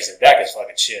 let's face it, Dak is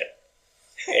fucking shit.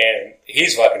 And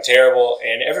he's fucking terrible.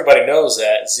 And everybody knows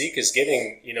that Zeke is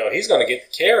getting, he's going to get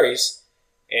the carries.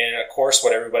 And of course,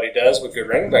 what everybody does with good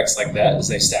running backs like that is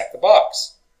they stack the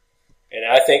box. And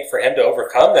I think for him to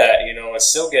overcome that, and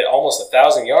still get almost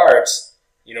 1,000 yards,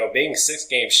 being 6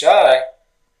 games shy,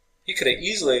 he could have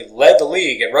easily led the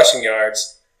league in rushing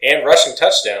yards and rushing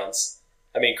touchdowns.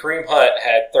 Kareem Hunt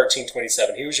had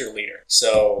 1,327. He was your leader.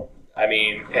 So,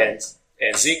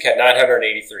 and Zeke had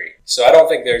 983. So I don't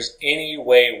think there's any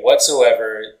way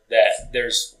whatsoever that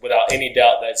there's, without any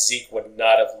doubt, that Zeke would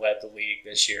not have led the league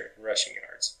this year in rushing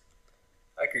yards.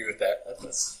 I agree with that.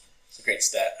 That's a great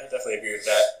stat. I definitely agree with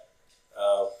that.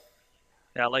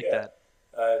 I like that.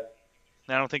 I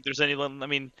don't think there's anyone.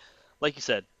 Like you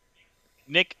said,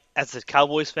 Nick, as a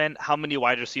Cowboys fan, how many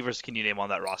wide receivers can you name on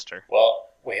that roster? Well,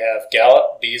 we have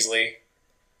Gallup, Beasley.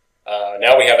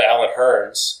 Now we have Allen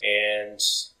Hurns, and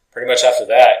pretty much after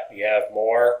that, you have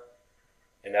Moore,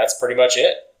 and that's pretty much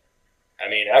it.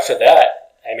 After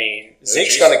that,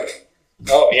 Zeke's going to...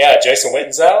 Oh, yeah, Jason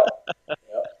Witten's out? Yep.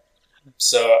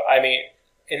 So,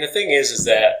 and the thing is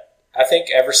that I think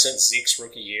ever since Zeke's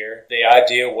rookie year, the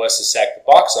idea was to stack the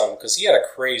box on him because he had a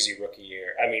crazy rookie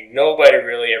year. Nobody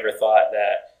really ever thought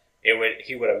that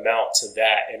he would amount to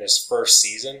that in his first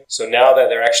season. So now that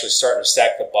they're actually starting to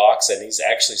stack the box and he's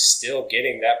actually still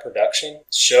getting that production,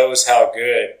 shows how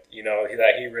good,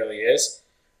 that he really is.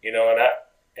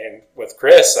 And with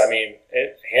Chris,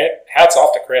 hats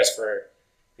off to Chris for,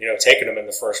 taking him in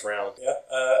the first round. Yeah,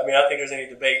 I don't think there's any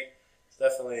debate. It's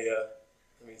definitely,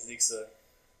 Zeke's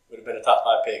would have been a top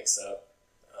 5 pick. So,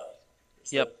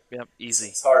 Yep, easy.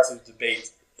 It's hard to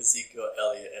debate Ezekiel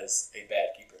Elliott as a bad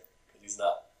keeper because he's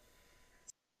not.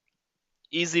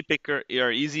 Easy picker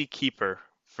or easy keeper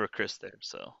for Chris there.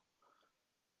 So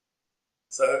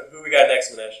who we got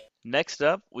next, Manesh? Next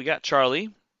up, we got Charlie.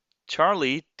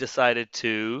 Charlie decided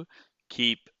to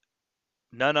keep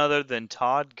none other than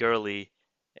Todd Gurley,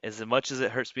 as much as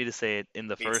it hurts me to say it, in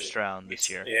the first round this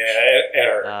year. Yeah, it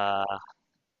hurt.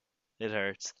 It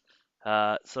hurts.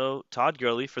 So Todd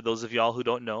Gurley, for those of y'all who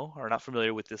don't know or are not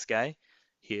familiar with this guy,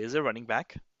 he is a running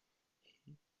back.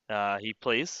 He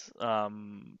plays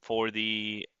for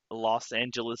the Los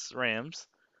Angeles Rams,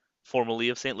 formerly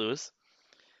of St. Louis.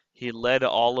 He led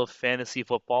all of fantasy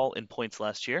football in points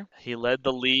last year. He led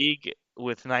the league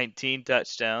with 19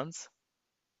 touchdowns,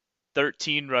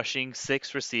 13 rushing,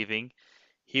 6 receiving.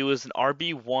 He was an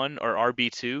RB1 or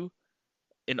RB2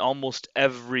 in almost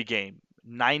every game.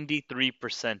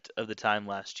 93% of the time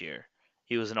last year,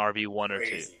 he was an RB1 or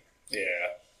 2. Yeah.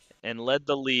 And led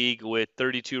the league with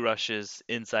 32 rushes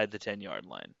inside the 10-yard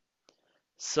line.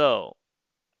 So,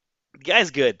 the guy's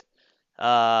good.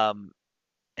 And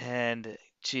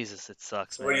Jesus, it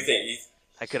sucks, man. What do you think, Heath?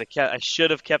 I should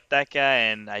have kept that guy,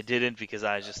 and I didn't because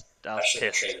I was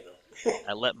pissed.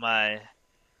 I let my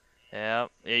yeah,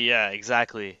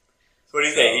 exactly. So what do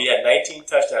you think? He had 19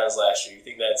 touchdowns last year. You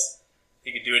think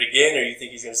he could do it again, or you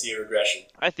think he's going to see a regression?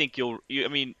 I think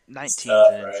 19 is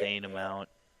an insane amount.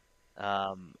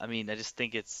 I just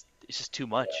think it's just too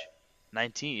much. Yeah.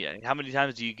 19. How many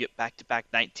times do you get back-to-back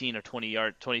 19 or 20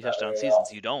 touchdown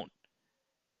seasons? You don't.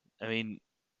 I mean,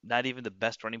 not even the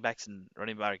best running backs in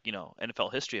running back,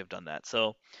 NFL history have done that.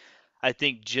 So I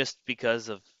think just because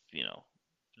of,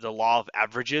 the law of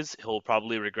averages, he'll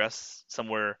probably regress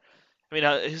somewhere. I mean,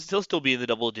 he'll still be in the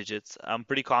double digits. I'm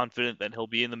pretty confident that he'll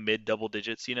be in the mid double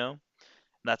digits.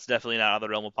 That's definitely not out of the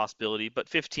realm of possibility. But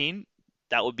 15,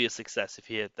 that would be a success if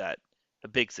he hit that. A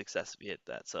big success if he hit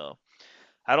that. So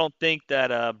I don't think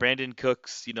that Brandon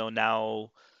Cooks,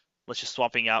 now let's just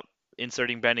swapping out,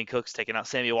 inserting Brandon Cooks, taking out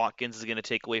Sammy Watkins is going to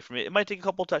take away from it. It might take a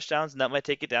couple touchdowns, and that might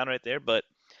take it down right there. But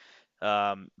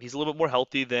he's a little bit more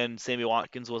healthy than Sammy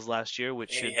Watkins was last year,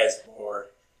 which and he has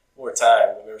more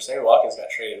time. Remember, Sammy Watkins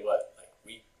got traded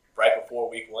right before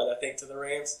week 1, I think, to the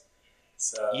Rams.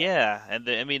 So yeah, and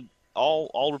I mean,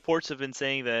 all reports have been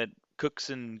saying that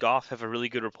Cooks and Goff have a really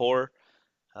good rapport.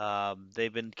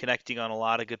 They've been connecting on a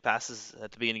lot of good passes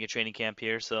at the beginning of training camp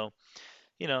here. So,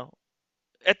 you know,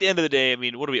 at the end of the day, I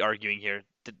mean, what are we arguing here?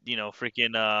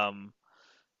 Freaking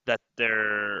that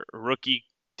their rookie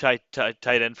tight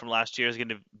end from last year is going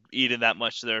to eat in that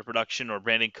much of their production, or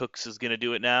Brandon Cooks is going to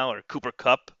do it now, or Cooper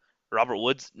Kupp, Robert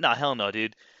Woods? Nah, hell no,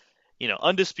 dude.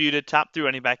 Undisputed top 3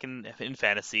 running back in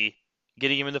fantasy.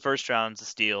 Getting him in the first round is a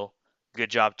steal. Good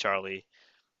job, Charlie.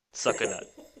 Suck a nut.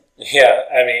 Yeah,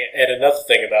 I mean, and another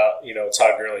thing about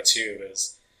Todd Gurley too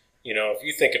is if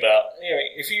you think about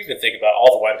if you even think about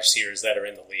all the wide receivers that are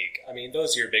in the league, I mean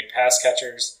those are your big pass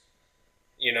catchers,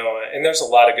 and there's a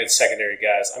lot of good secondary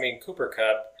guys. I mean Cooper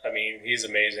Kupp, I mean he's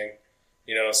amazing.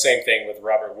 Same thing with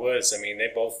Robert Woods. I mean they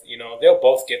both they'll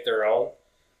both get their own,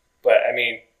 but I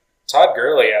mean Todd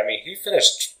Gurley, I mean he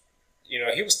finished,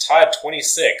 he was tied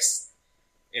 26th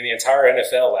in the entire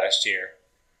NFL last year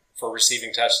for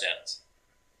receiving touchdowns.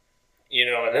 And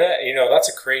that's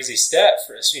a crazy stat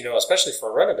for us, especially for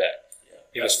a running back. Yeah,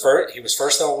 he was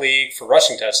first in the league for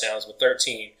rushing touchdowns with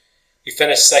 13. He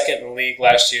finished second in the league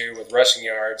last year with rushing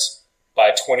yards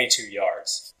by 22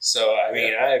 yards. So I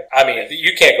mean,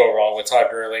 you can't go wrong with Todd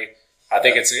Gurley. I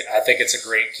think it's a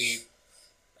great keep.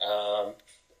 I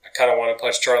kind of want to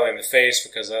punch Charlie in the face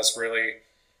because that's really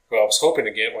who I was hoping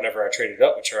to get whenever I traded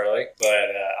up with Charlie.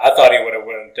 But I thought he would have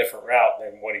went a different route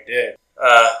than what he did.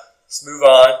 Let's move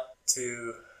on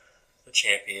to the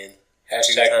champion.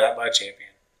 Hashtag not my champion.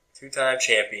 2-time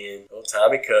champion, old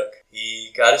Tommy Cook.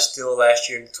 He got a steal last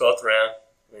year in the 12th round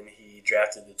when he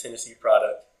drafted the Tennessee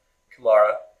product,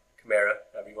 Kamara,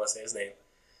 however you want to say his name,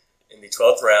 in the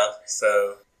 12th round.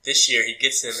 So this year he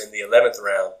gets him in the 11th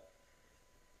round,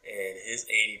 and his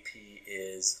ADP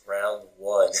is round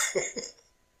 1.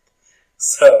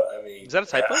 So, I mean... Is that a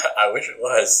typo? I wish it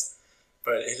was,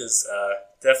 but it is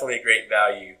definitely a great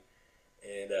value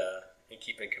in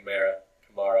keeping Kamara.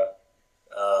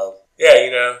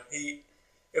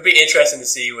 It'll be interesting to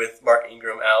see with Mark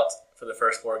Ingram out for the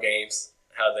first 4 games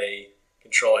how they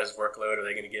control his workload. Are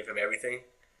they going to give him everything,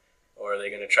 or are they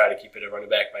going to try to keep it a running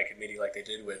back by committee like they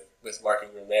did with Mark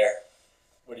Ingram there?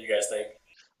 What do you guys think?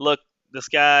 Look, this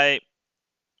guy,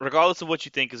 regardless of what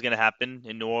you think is going to happen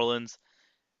in New Orleans,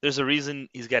 there's a reason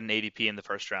he's got an ADP in the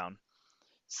first round.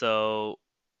 So,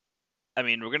 I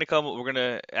mean, we're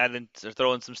gonna add in or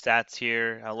throw in some stats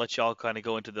here. I'll let y'all kind of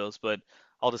go into those, but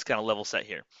I'll just kind of level set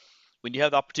here. When you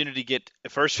have the opportunity to get a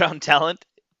first round talent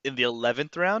in the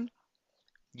 11th round,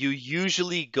 you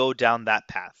usually go down that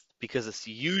path because it's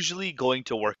usually going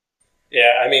to work.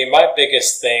 Yeah, I mean, my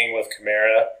biggest thing with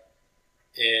Kamara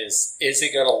is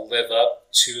he going to live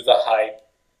up to the hype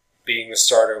being the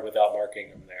starter without Mark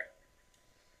Ingram there?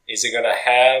 Is he going to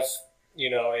have,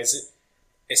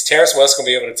 is Terrence West going to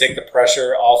be able to take the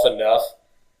pressure off enough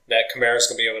that Kamara's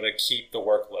going to be able to keep the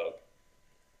workload?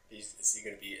 Is he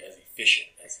going to be as efficient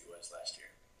as he was last year?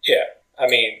 Yeah, I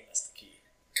mean, that's the key.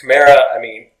 Kamara, I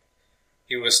mean,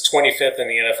 he was 25th in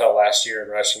the NFL last year in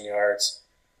rushing yards,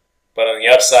 but on the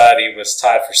upside, he was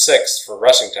tied for 6th for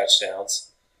rushing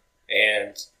touchdowns.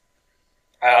 And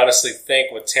I honestly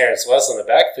think with Terrence West in the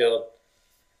backfield,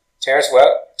 Terrence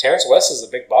West is a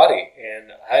big body,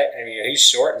 and I mean he's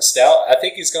short and stout. I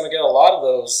think he's going to get a lot of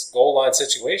those goal line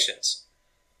situations.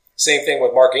 Same thing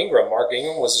with Mark Ingram. Mark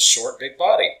Ingram was a short, big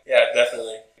body. Yeah,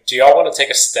 definitely. Do y'all want to take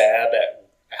a stab at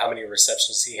how many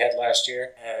receptions he had last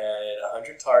year? Had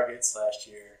 100 targets last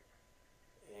year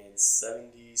and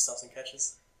 70-something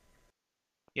catches.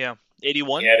 Yeah,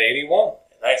 81. He had 81.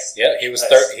 Nice. Yeah, he was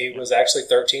nice. He was actually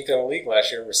 13th in the league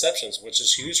last year in receptions, which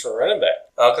is huge for a running back.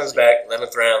 All comes back,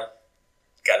 11th round.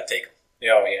 Got to take him.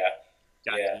 Oh, yeah.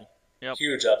 Got Yeah. to. Yep.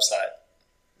 Huge upside.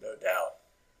 No doubt.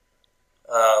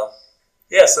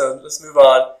 So let's move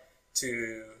on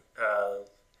to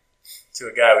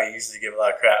a guy we usually give a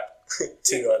lot of crap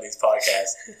to on these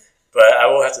podcasts. But I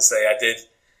will have to say I did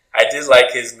I did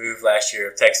like his move last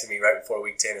year of texting me right before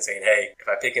week 10 and saying, hey, if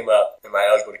I pick him up, am I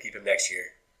eligible to keep him next year?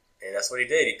 And that's what he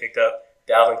did. He picked up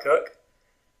Dalvin Cook,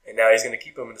 and now he's going to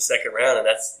keep him in the second round, and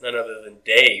that's none other than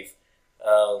Dave.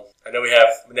 I know we have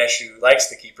Manesh who likes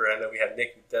the keeper. I know we have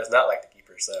Nick who does not like the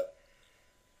keeper. So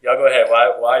y'all go ahead.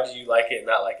 Why do you like it and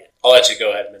not like it? I'll let you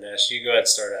go ahead, Manesh. You go ahead and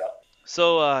start out.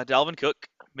 So Dalvin Cook,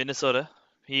 Minnesota.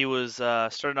 He was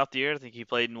starting off the year. I think he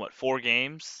played in 4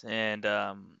 games, and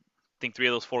I think 3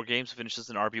 of those 4 games finishes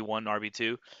in RB1,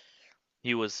 RB2.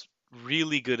 He was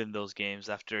really good in those games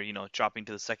after dropping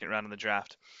to the second round in the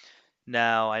draft.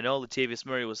 Now I know Latavius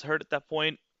Murray was hurt at that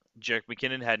point. Jerick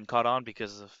McKinnon hadn't caught on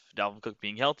because of Dalvin Cook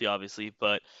being healthy, obviously.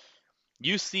 But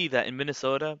you see that in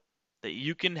Minnesota that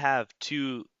you can have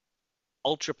 2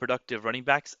 ultra productive running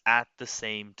backs at the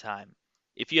same time.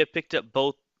 If you had picked up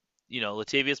both,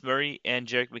 Latavius Murray and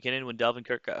Jerick McKinnon when Dalvin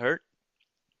Cook got hurt,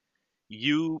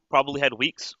 you probably had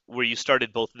weeks where you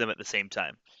started both of them at the same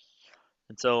time.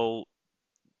 And so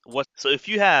if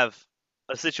you have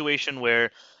a situation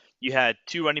where you had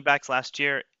 2 running backs last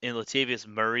year in Latavius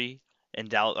Murray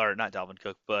and not Dalvin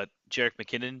Cook, but Jerick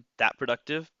McKinnon, that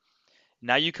productive,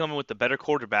 now you come in with a better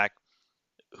quarterback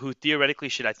who theoretically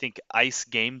should, I think, ice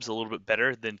games a little bit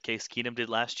better than Case Keenum did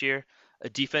last year. A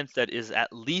defense that is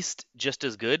at least just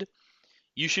as good.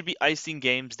 You should be icing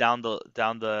games down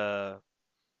the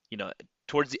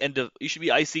towards the end of. You should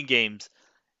be icing games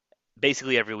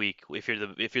basically every week if you're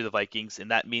the Vikings,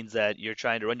 and that means that you're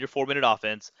trying to run your 4-minute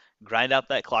offense, grind out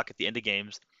that clock at the end of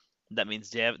games. That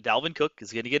means Dalvin Cook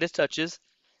is going to get his touches.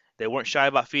 They weren't shy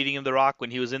about feeding him the rock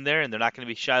when he was in there, and they're not going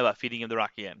to be shy about feeding him the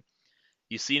rock again.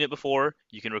 You've seen it before.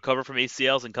 You can recover from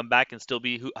ACLs and come back and still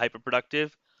be hyper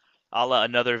productive. A la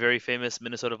another very famous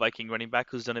Minnesota Viking running back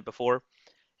who's done it before.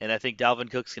 And I think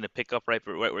Dalvin Cook's going to pick up right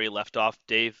where he left off.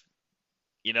 Dave,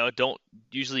 don't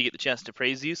usually get the chance to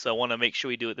praise you, so I want to make sure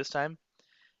we do it this time.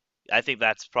 I think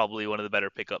that's probably one of the better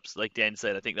pickups. Like Dan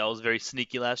said, I think that was very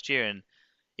sneaky last year, and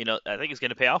I think it's going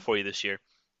to pay off for you this year.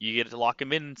 You get to lock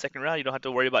him in second round. You don't have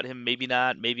to worry about him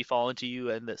maybe falling to you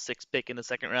in the 6th pick in the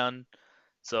second round.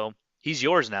 So he's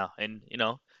yours now, and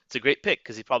it's a great pick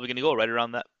because he's probably going to go right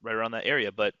around that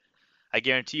area. But I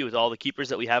guarantee you, with all the keepers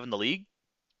that we have in the league,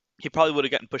 he probably would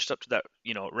have gotten pushed up to that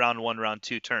round 1, round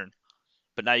 2 turn.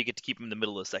 But now you get to keep him in the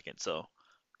middle of the second. So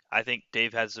I think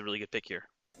Dave has a really good pick here.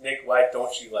 Nick, why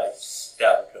don't you like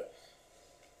Dalvin Cook?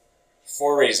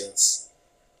 4 reasons.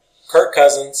 Kirk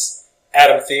Cousins,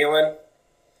 Adam Thielen,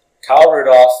 Kyle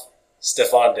Rudolph,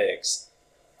 Stephon Diggs.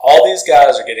 All these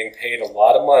guys are getting paid a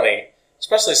lot of money,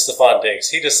 especially Stephon Diggs.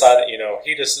 He decided,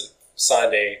 he just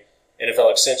signed a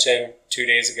NFL extension 2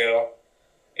 days ago,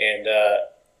 and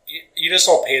you just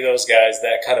don't pay those guys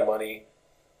that kind of money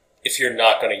if you're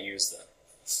not going to use them.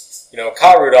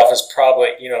 Kyle Rudolph is probably,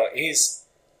 he's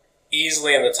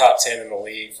easily in the top 10 in the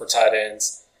league for tight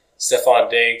ends. Stephon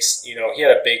Diggs, he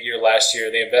had a big year last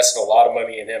year. They invested a lot of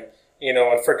money in him,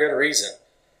 and for good reason.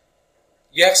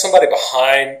 You have somebody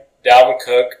behind Dalvin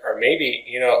Cook, or maybe,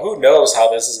 who knows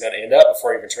how this is going to end up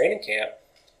before even training camp,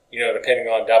 depending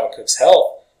on Dalvin Cook's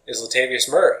health, is Latavius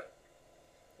Murray.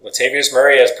 Latavius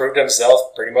Murray has proved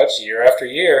himself pretty much year after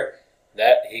year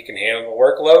that he can handle the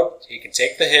workload, he can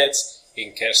take the hits, he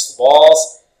can catch the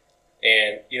balls,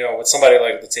 and, with somebody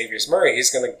like Latavius Murray,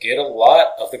 he's going to get a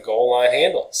lot of the goal line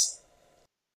handles.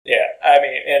 Yeah, I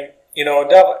mean, and,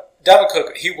 Dalvin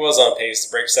Cook, he was on pace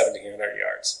to break 1,700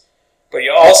 yards. But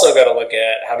you also got to look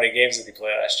at how many games did he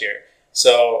play last year.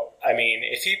 So, I mean,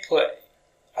 if he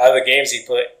out of the games he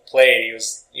played, he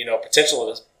was,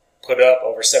 potential to put up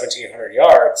over 1,700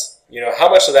 yards. How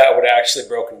much of that would have actually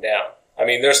broken down? I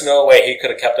mean, there's no way he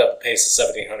could have kept up a pace of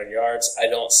 1,700 yards. I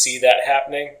don't see that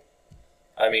happening.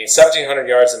 I mean, 1,700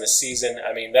 yards in a season,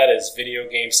 I mean, that is video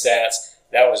game stats.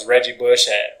 That was Reggie Bush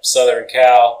at Southern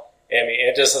Cal. I mean,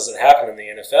 it just doesn't happen in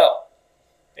the NFL.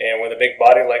 And with a big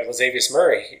body like Latavius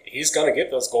Murray, he's going to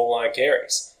get those goal line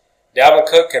carries. Dalvin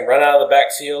Cook can run out of the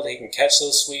backfield. He can catch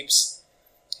those sweeps.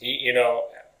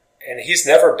 And he's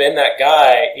never been that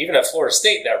guy, even at Florida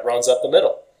State, that runs up the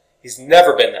middle. He's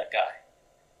never been that guy.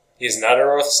 He's not a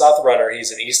north-south runner.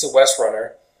 He's an east-to-west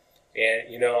runner.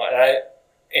 And,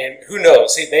 and who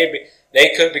knows?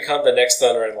 They could become the next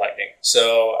Thunder and Lightning.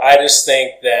 So I just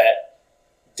think that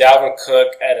Dalvin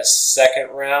Cook at a second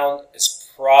round is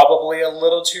probably a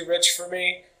little too rich for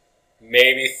me.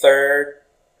 Maybe third,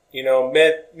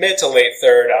 mid to late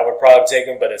third, I would probably take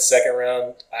him. But at second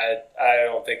round, I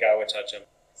don't think I would touch him.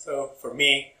 So for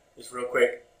me, just real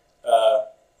quick,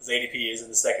 his ADP is in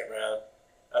the second round.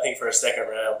 I think for a second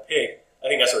round pick, I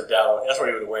think that's where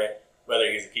he would have went, whether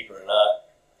he's a keeper or not,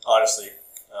 honestly,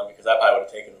 because I probably would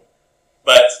have taken him.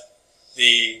 But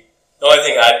the The only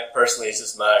thing I personally, it's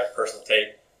just my personal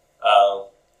take.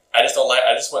 I just don't like.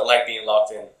 I just wouldn't like being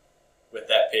locked in with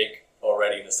that pick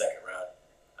already in the second round.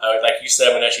 Like you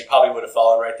said, Manesh, probably would have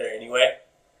fallen right there anyway.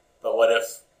 But what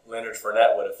if Leonard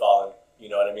Fournette would have fallen? You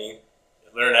know what I mean?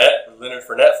 If Leonard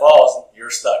Fournette falls, you're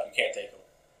stuck. You can't take him.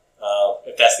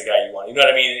 If that's the guy you want, you know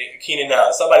what I mean? Keenan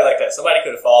Allen, somebody like that. Somebody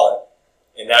could have fallen,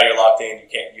 and now you're locked in.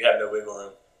 You have no wiggle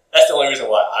room. That's the only reason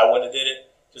why I wouldn't have did it,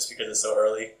 just because it's so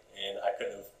early, and I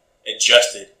couldn't have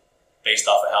adjusted based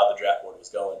off of how the draft board was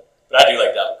going. But I do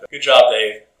like that one. Good job,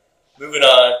 Dave. Moving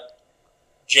on,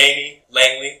 Jamie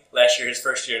Langley. Last year, his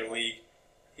first year in the league,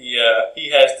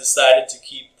 he has decided to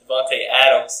keep Davante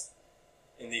Adams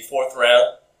in the 4th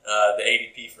round. The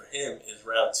ADP for him is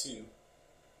round 2.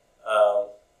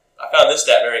 I found this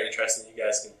stat very interesting. You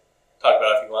guys can talk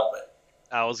about it if you want, but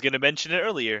I was going to mention it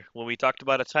earlier when we talked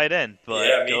about a tight end, but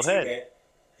yeah, me go too, ahead. Man.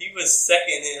 He was second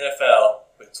in the NFL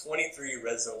with 23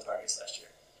 red zone targets last year,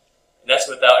 and that's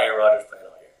without Aaron Rodgers playing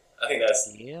all year. I think that's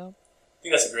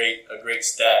a great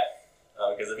stat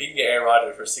because if he can get Aaron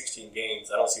Rodgers for 16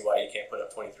 games, I don't see why he can't put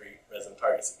up 23 red zone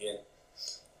targets again.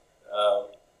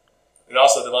 And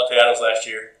also Davante Adams last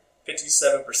year,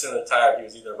 57% of the time he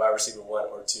was either wide receiver 1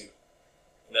 or 2,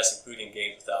 and that's including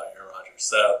games without Aaron Rodgers.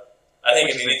 So I think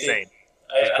Which if is anything,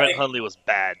 insane. Brett Hundley was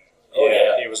bad. Oh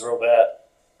yeah, he was real bad.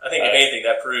 I think if anything,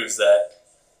 that proves that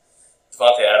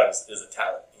Davante Adams is a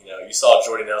talent. You saw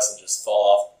Jordy Nelson just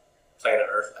fall off planet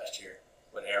Earth last year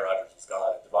when Aaron Rodgers was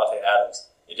gone. Davante Adams,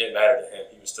 it didn't matter to him;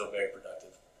 he was still very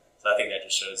productive. So I think that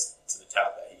just shows to the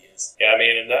talent that he is. Yeah, I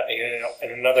mean,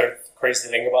 and another crazy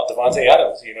thing about Davante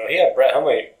Adams, he had Brett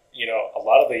Hundley, a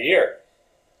lot of the year.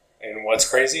 And what's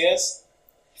crazy is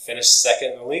he finished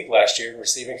second in the league last year in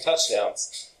receiving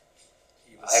touchdowns.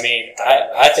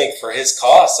 I think for his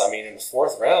cost, in the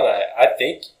 4th round, I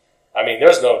think,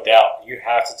 there's no doubt you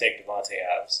have to take Davante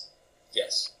Adams.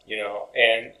 Yes.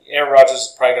 And Aaron Rodgers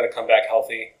is probably going to come back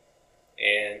healthy,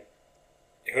 and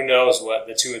who knows what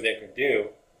the two of them can do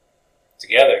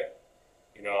together.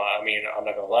 I'm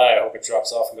not going to lie, I hope it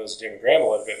drops off and goes to Jimmy Graham a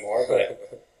little bit more,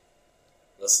 but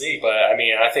we'll see. But,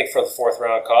 I think for the 4th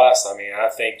round cost, I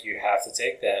think you have to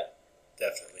take that.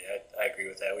 Definitely. I agree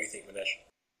with that. What do you think, Manesh?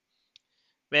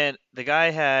 Man, the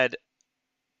guy had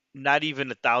not even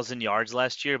 1,000 yards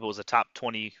last year, but was a top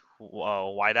 20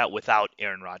 wideout without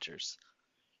Aaron Rodgers.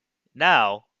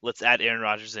 Now, let's add Aaron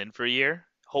Rodgers in for a year.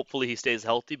 Hopefully he stays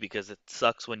healthy because it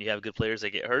sucks when you have good players that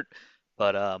get hurt.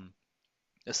 But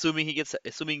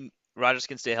assuming Rodgers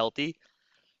can stay healthy,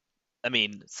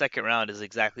 2nd round is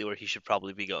exactly where he should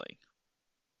probably be going.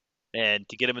 And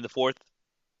to get him in the 4th,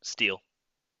 steal.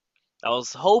 I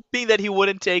was hoping that he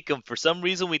wouldn't take him. For some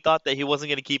reason, we thought that he wasn't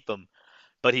going to keep him.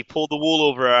 But he pulled the wool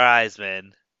over our eyes,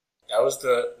 man. That was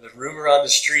the rumor on the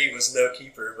street was no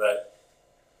keeper, but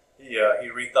he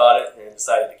rethought it and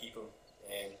decided to keep him.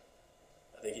 And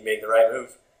I think he made the right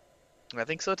move. I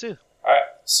think so, too. All right.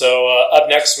 So up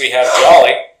next we have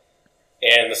Jolly.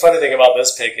 And the funny thing about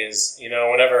this pick is,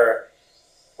 whenever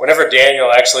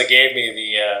Daniel actually gave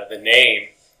me the name,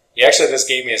 he actually just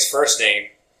gave me his first name.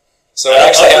 So I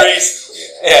had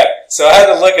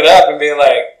to look it up and be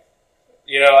like,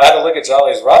 I had to look at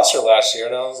Jolly's roster last year,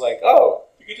 and I was like, oh,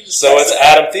 so it's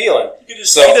Adam Thielen.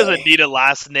 So he doesn't need a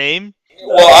last name.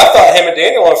 Well, I thought him and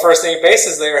Daniel on a first name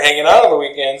basis, they were hanging out on the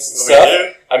weekends and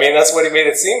stuff. That's what he made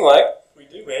it seem like. We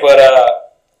do, man. But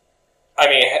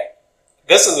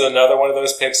this is another one of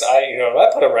those picks. I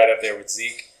put him right up there with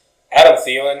Zeke. Adam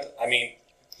Thielen.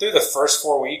 Through the first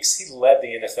 4 weeks, he led the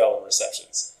NFL in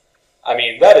receptions.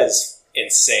 That is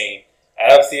insane.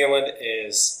 Adam Thielen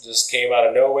just came out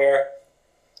of nowhere.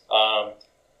 I'm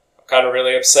kind of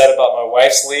really upset about my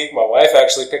wife's league. My wife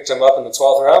actually picked him up in the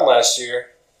 12th round last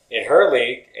year in her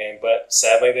league, but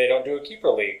sadly they don't do a keeper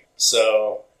league.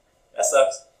 So that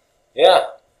sucks. Yeah.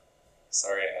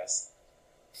 Sorry, ass.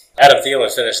 Adam Thielen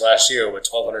finished last year with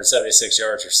 1,276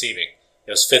 yards receiving.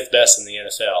 It was 5th best in the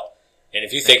NFL. And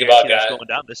if you think about guys going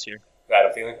down this year,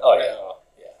 Adam Thielen. Oh yeah,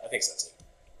 I think so too.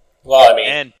 Well,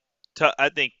 and I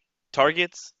think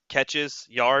targets, catches,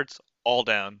 yards, all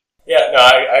down. Yeah, no,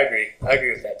 I agree. I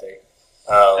agree with that take.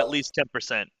 At least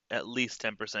 10%. At least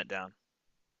 10% down.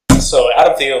 So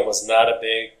Adam Thielen was not a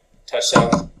big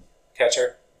touchdown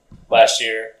catcher last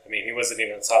year. He wasn't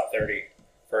even in the top 30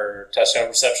 for touchdown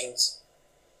receptions.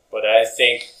 But I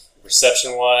think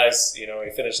reception-wise, he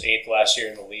finished 8th last year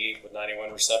in the league with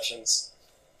 91 receptions.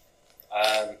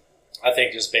 I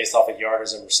think just based off of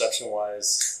yardage and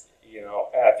reception-wise,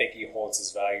 I think he holds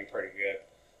his value pretty good,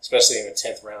 especially in the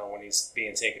 10th round when he's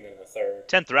being taken in the 3rd.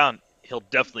 10th round, he'll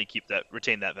definitely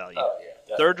retain that value. Oh, yeah,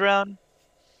 definitely. 3rd round,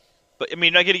 but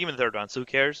you're not getting him in the 3rd round, so who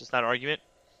cares? It's not an argument.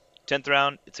 10th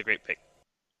round, it's a great pick.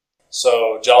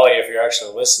 So, Jolly, if you're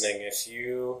actually listening, if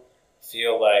you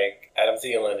feel like Adam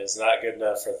Thielen is not good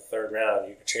enough for the third round,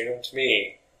 you can trade him to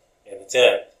me in the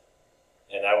 10th,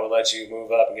 and I will let you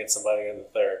move up and get somebody in the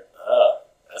third.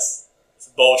 That's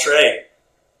a bold trade.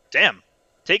 Damn.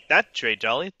 Take that trade,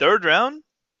 Jolly. 3rd round?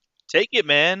 Take it,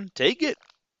 man. Take it.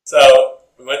 So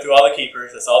we went through all the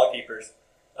keepers. That's all the keepers.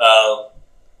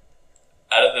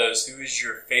 Out of those, who is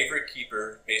your favorite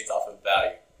keeper based off of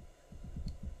value?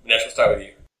 Manesh, we'll start with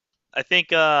you. I think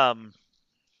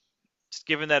just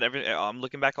given that I'm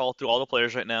looking back through all the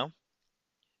players right now,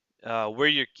 where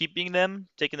you're keeping them,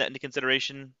 taking that into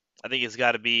consideration, I think it's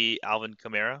got to be Alvin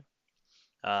Kamara.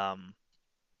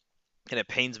 And it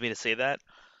pains me to say that,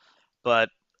 but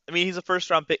I mean he's a first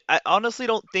round pick. I honestly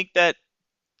don't think that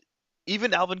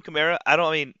even Alvin Kamara. I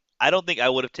don't think I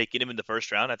would have taken him in the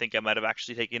first round. I think I might have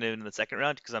actually taken him in the second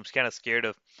round because I'm kind of scared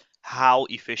of how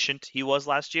efficient he was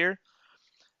last year.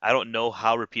 I don't know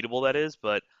how repeatable that is,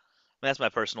 but that's my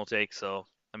personal take. So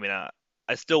I mean,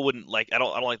 I still wouldn't like. I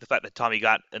don't like the fact that Tommy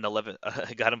got an 11,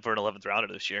 got him for an 11th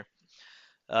rounder this year.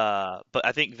 But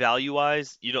I think value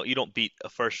wise, you don't beat a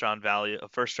first round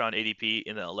ADP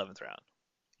in the 11th round.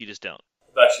 You just don't.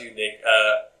 What about you, Nick?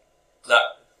 Not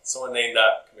someone named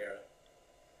not Kamara.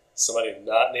 Somebody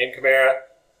not named Kamara?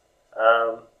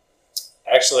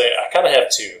 Actually, I kind of have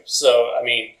two. So, I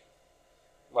mean,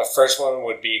 my first one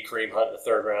would be Kareem Hunt in the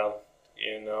third round.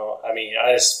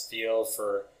 I just feel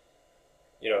for,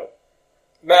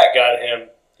 Matt got him,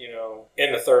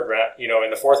 in the third round, in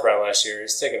the fourth round last year.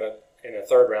 He's taken it in the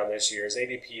third round this year. His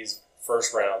ADP is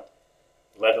first round.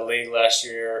 Led the league last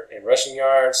year in rushing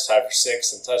yards, tied for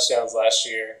 6th in touchdowns last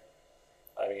year.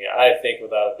 I mean, I think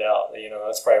without a doubt,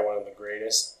 that's probably one of the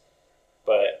greatest.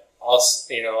 But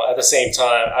also, at the same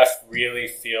time, I really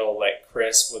feel like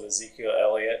Chris with Ezekiel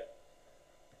Elliott.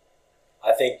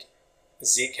 I think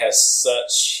Zeke has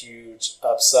such huge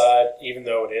upside, even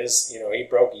though it is, he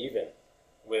broke even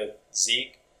with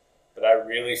Zeke. But I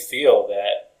really feel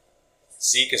that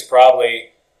Zeke is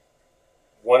probably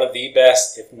one of the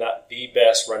best, if not the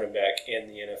best, running back in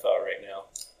the NFL right now.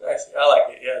 Nice. I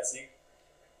like it. Yeah, Zeke.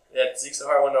 Yeah, Zeke's a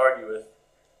hard one to argue with.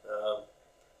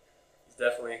 He's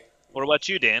definitely. What about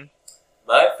you, Dan?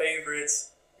 My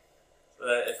favorites.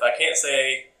 If I can't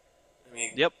say,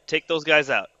 Yep, take those guys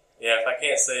out. Yeah, if I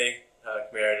can't say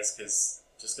Kamara just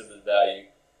because of the value,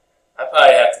 I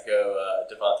probably have to go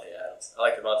Devontae Adams. I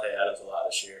like Devontae Adams a lot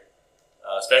this year,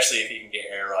 especially if he can get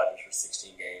Aaron Rodgers for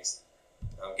 16 games.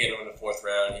 Getting him in the fourth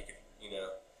round, he could,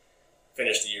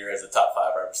 finish the year as a top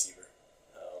 5 wide receiver.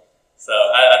 So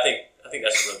I think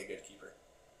that's a really good keeper.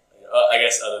 I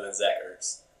guess other than Zach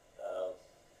Ertz.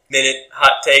 Minute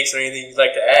hot takes or anything you'd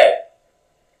like to add?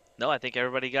 No, I think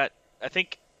everybody got. I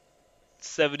think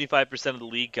 75% of the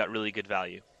league got really good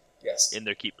value. Yes, in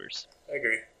their keepers. I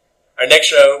agree. Our next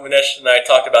show, Manesh and I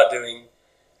talked about doing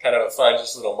kind of a fun,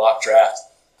 just little mock draft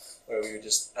where we would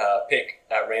just pick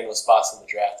at random spots in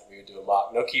the draft and we would do a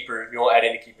mock. No keeper. We won't add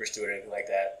any keepers to it or anything like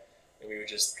that. And we would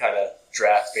just kind of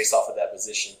draft based off of that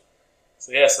position.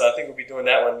 So I think we'll be doing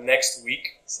that one next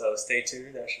week. So stay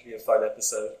tuned. That should be a fun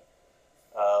episode.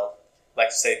 I'd like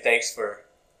to say thanks for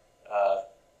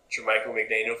Jermichael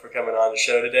McDaniel for coming on the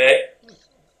show today.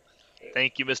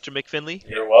 Thank you, Mr. McFinley.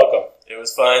 You're welcome. It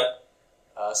was fun.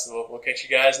 So we'll catch you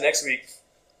guys next week.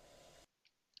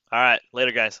 All right.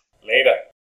 Later, guys. Later.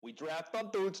 We draft on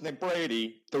dudes named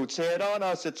Brady. Dudes hit on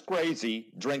us, it's crazy.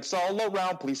 Drinks all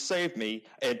around, please save me.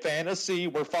 In fantasy,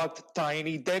 we're fucked.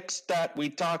 Tiny dicks that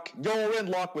we talk. You're in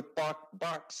luck with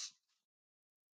Bucks.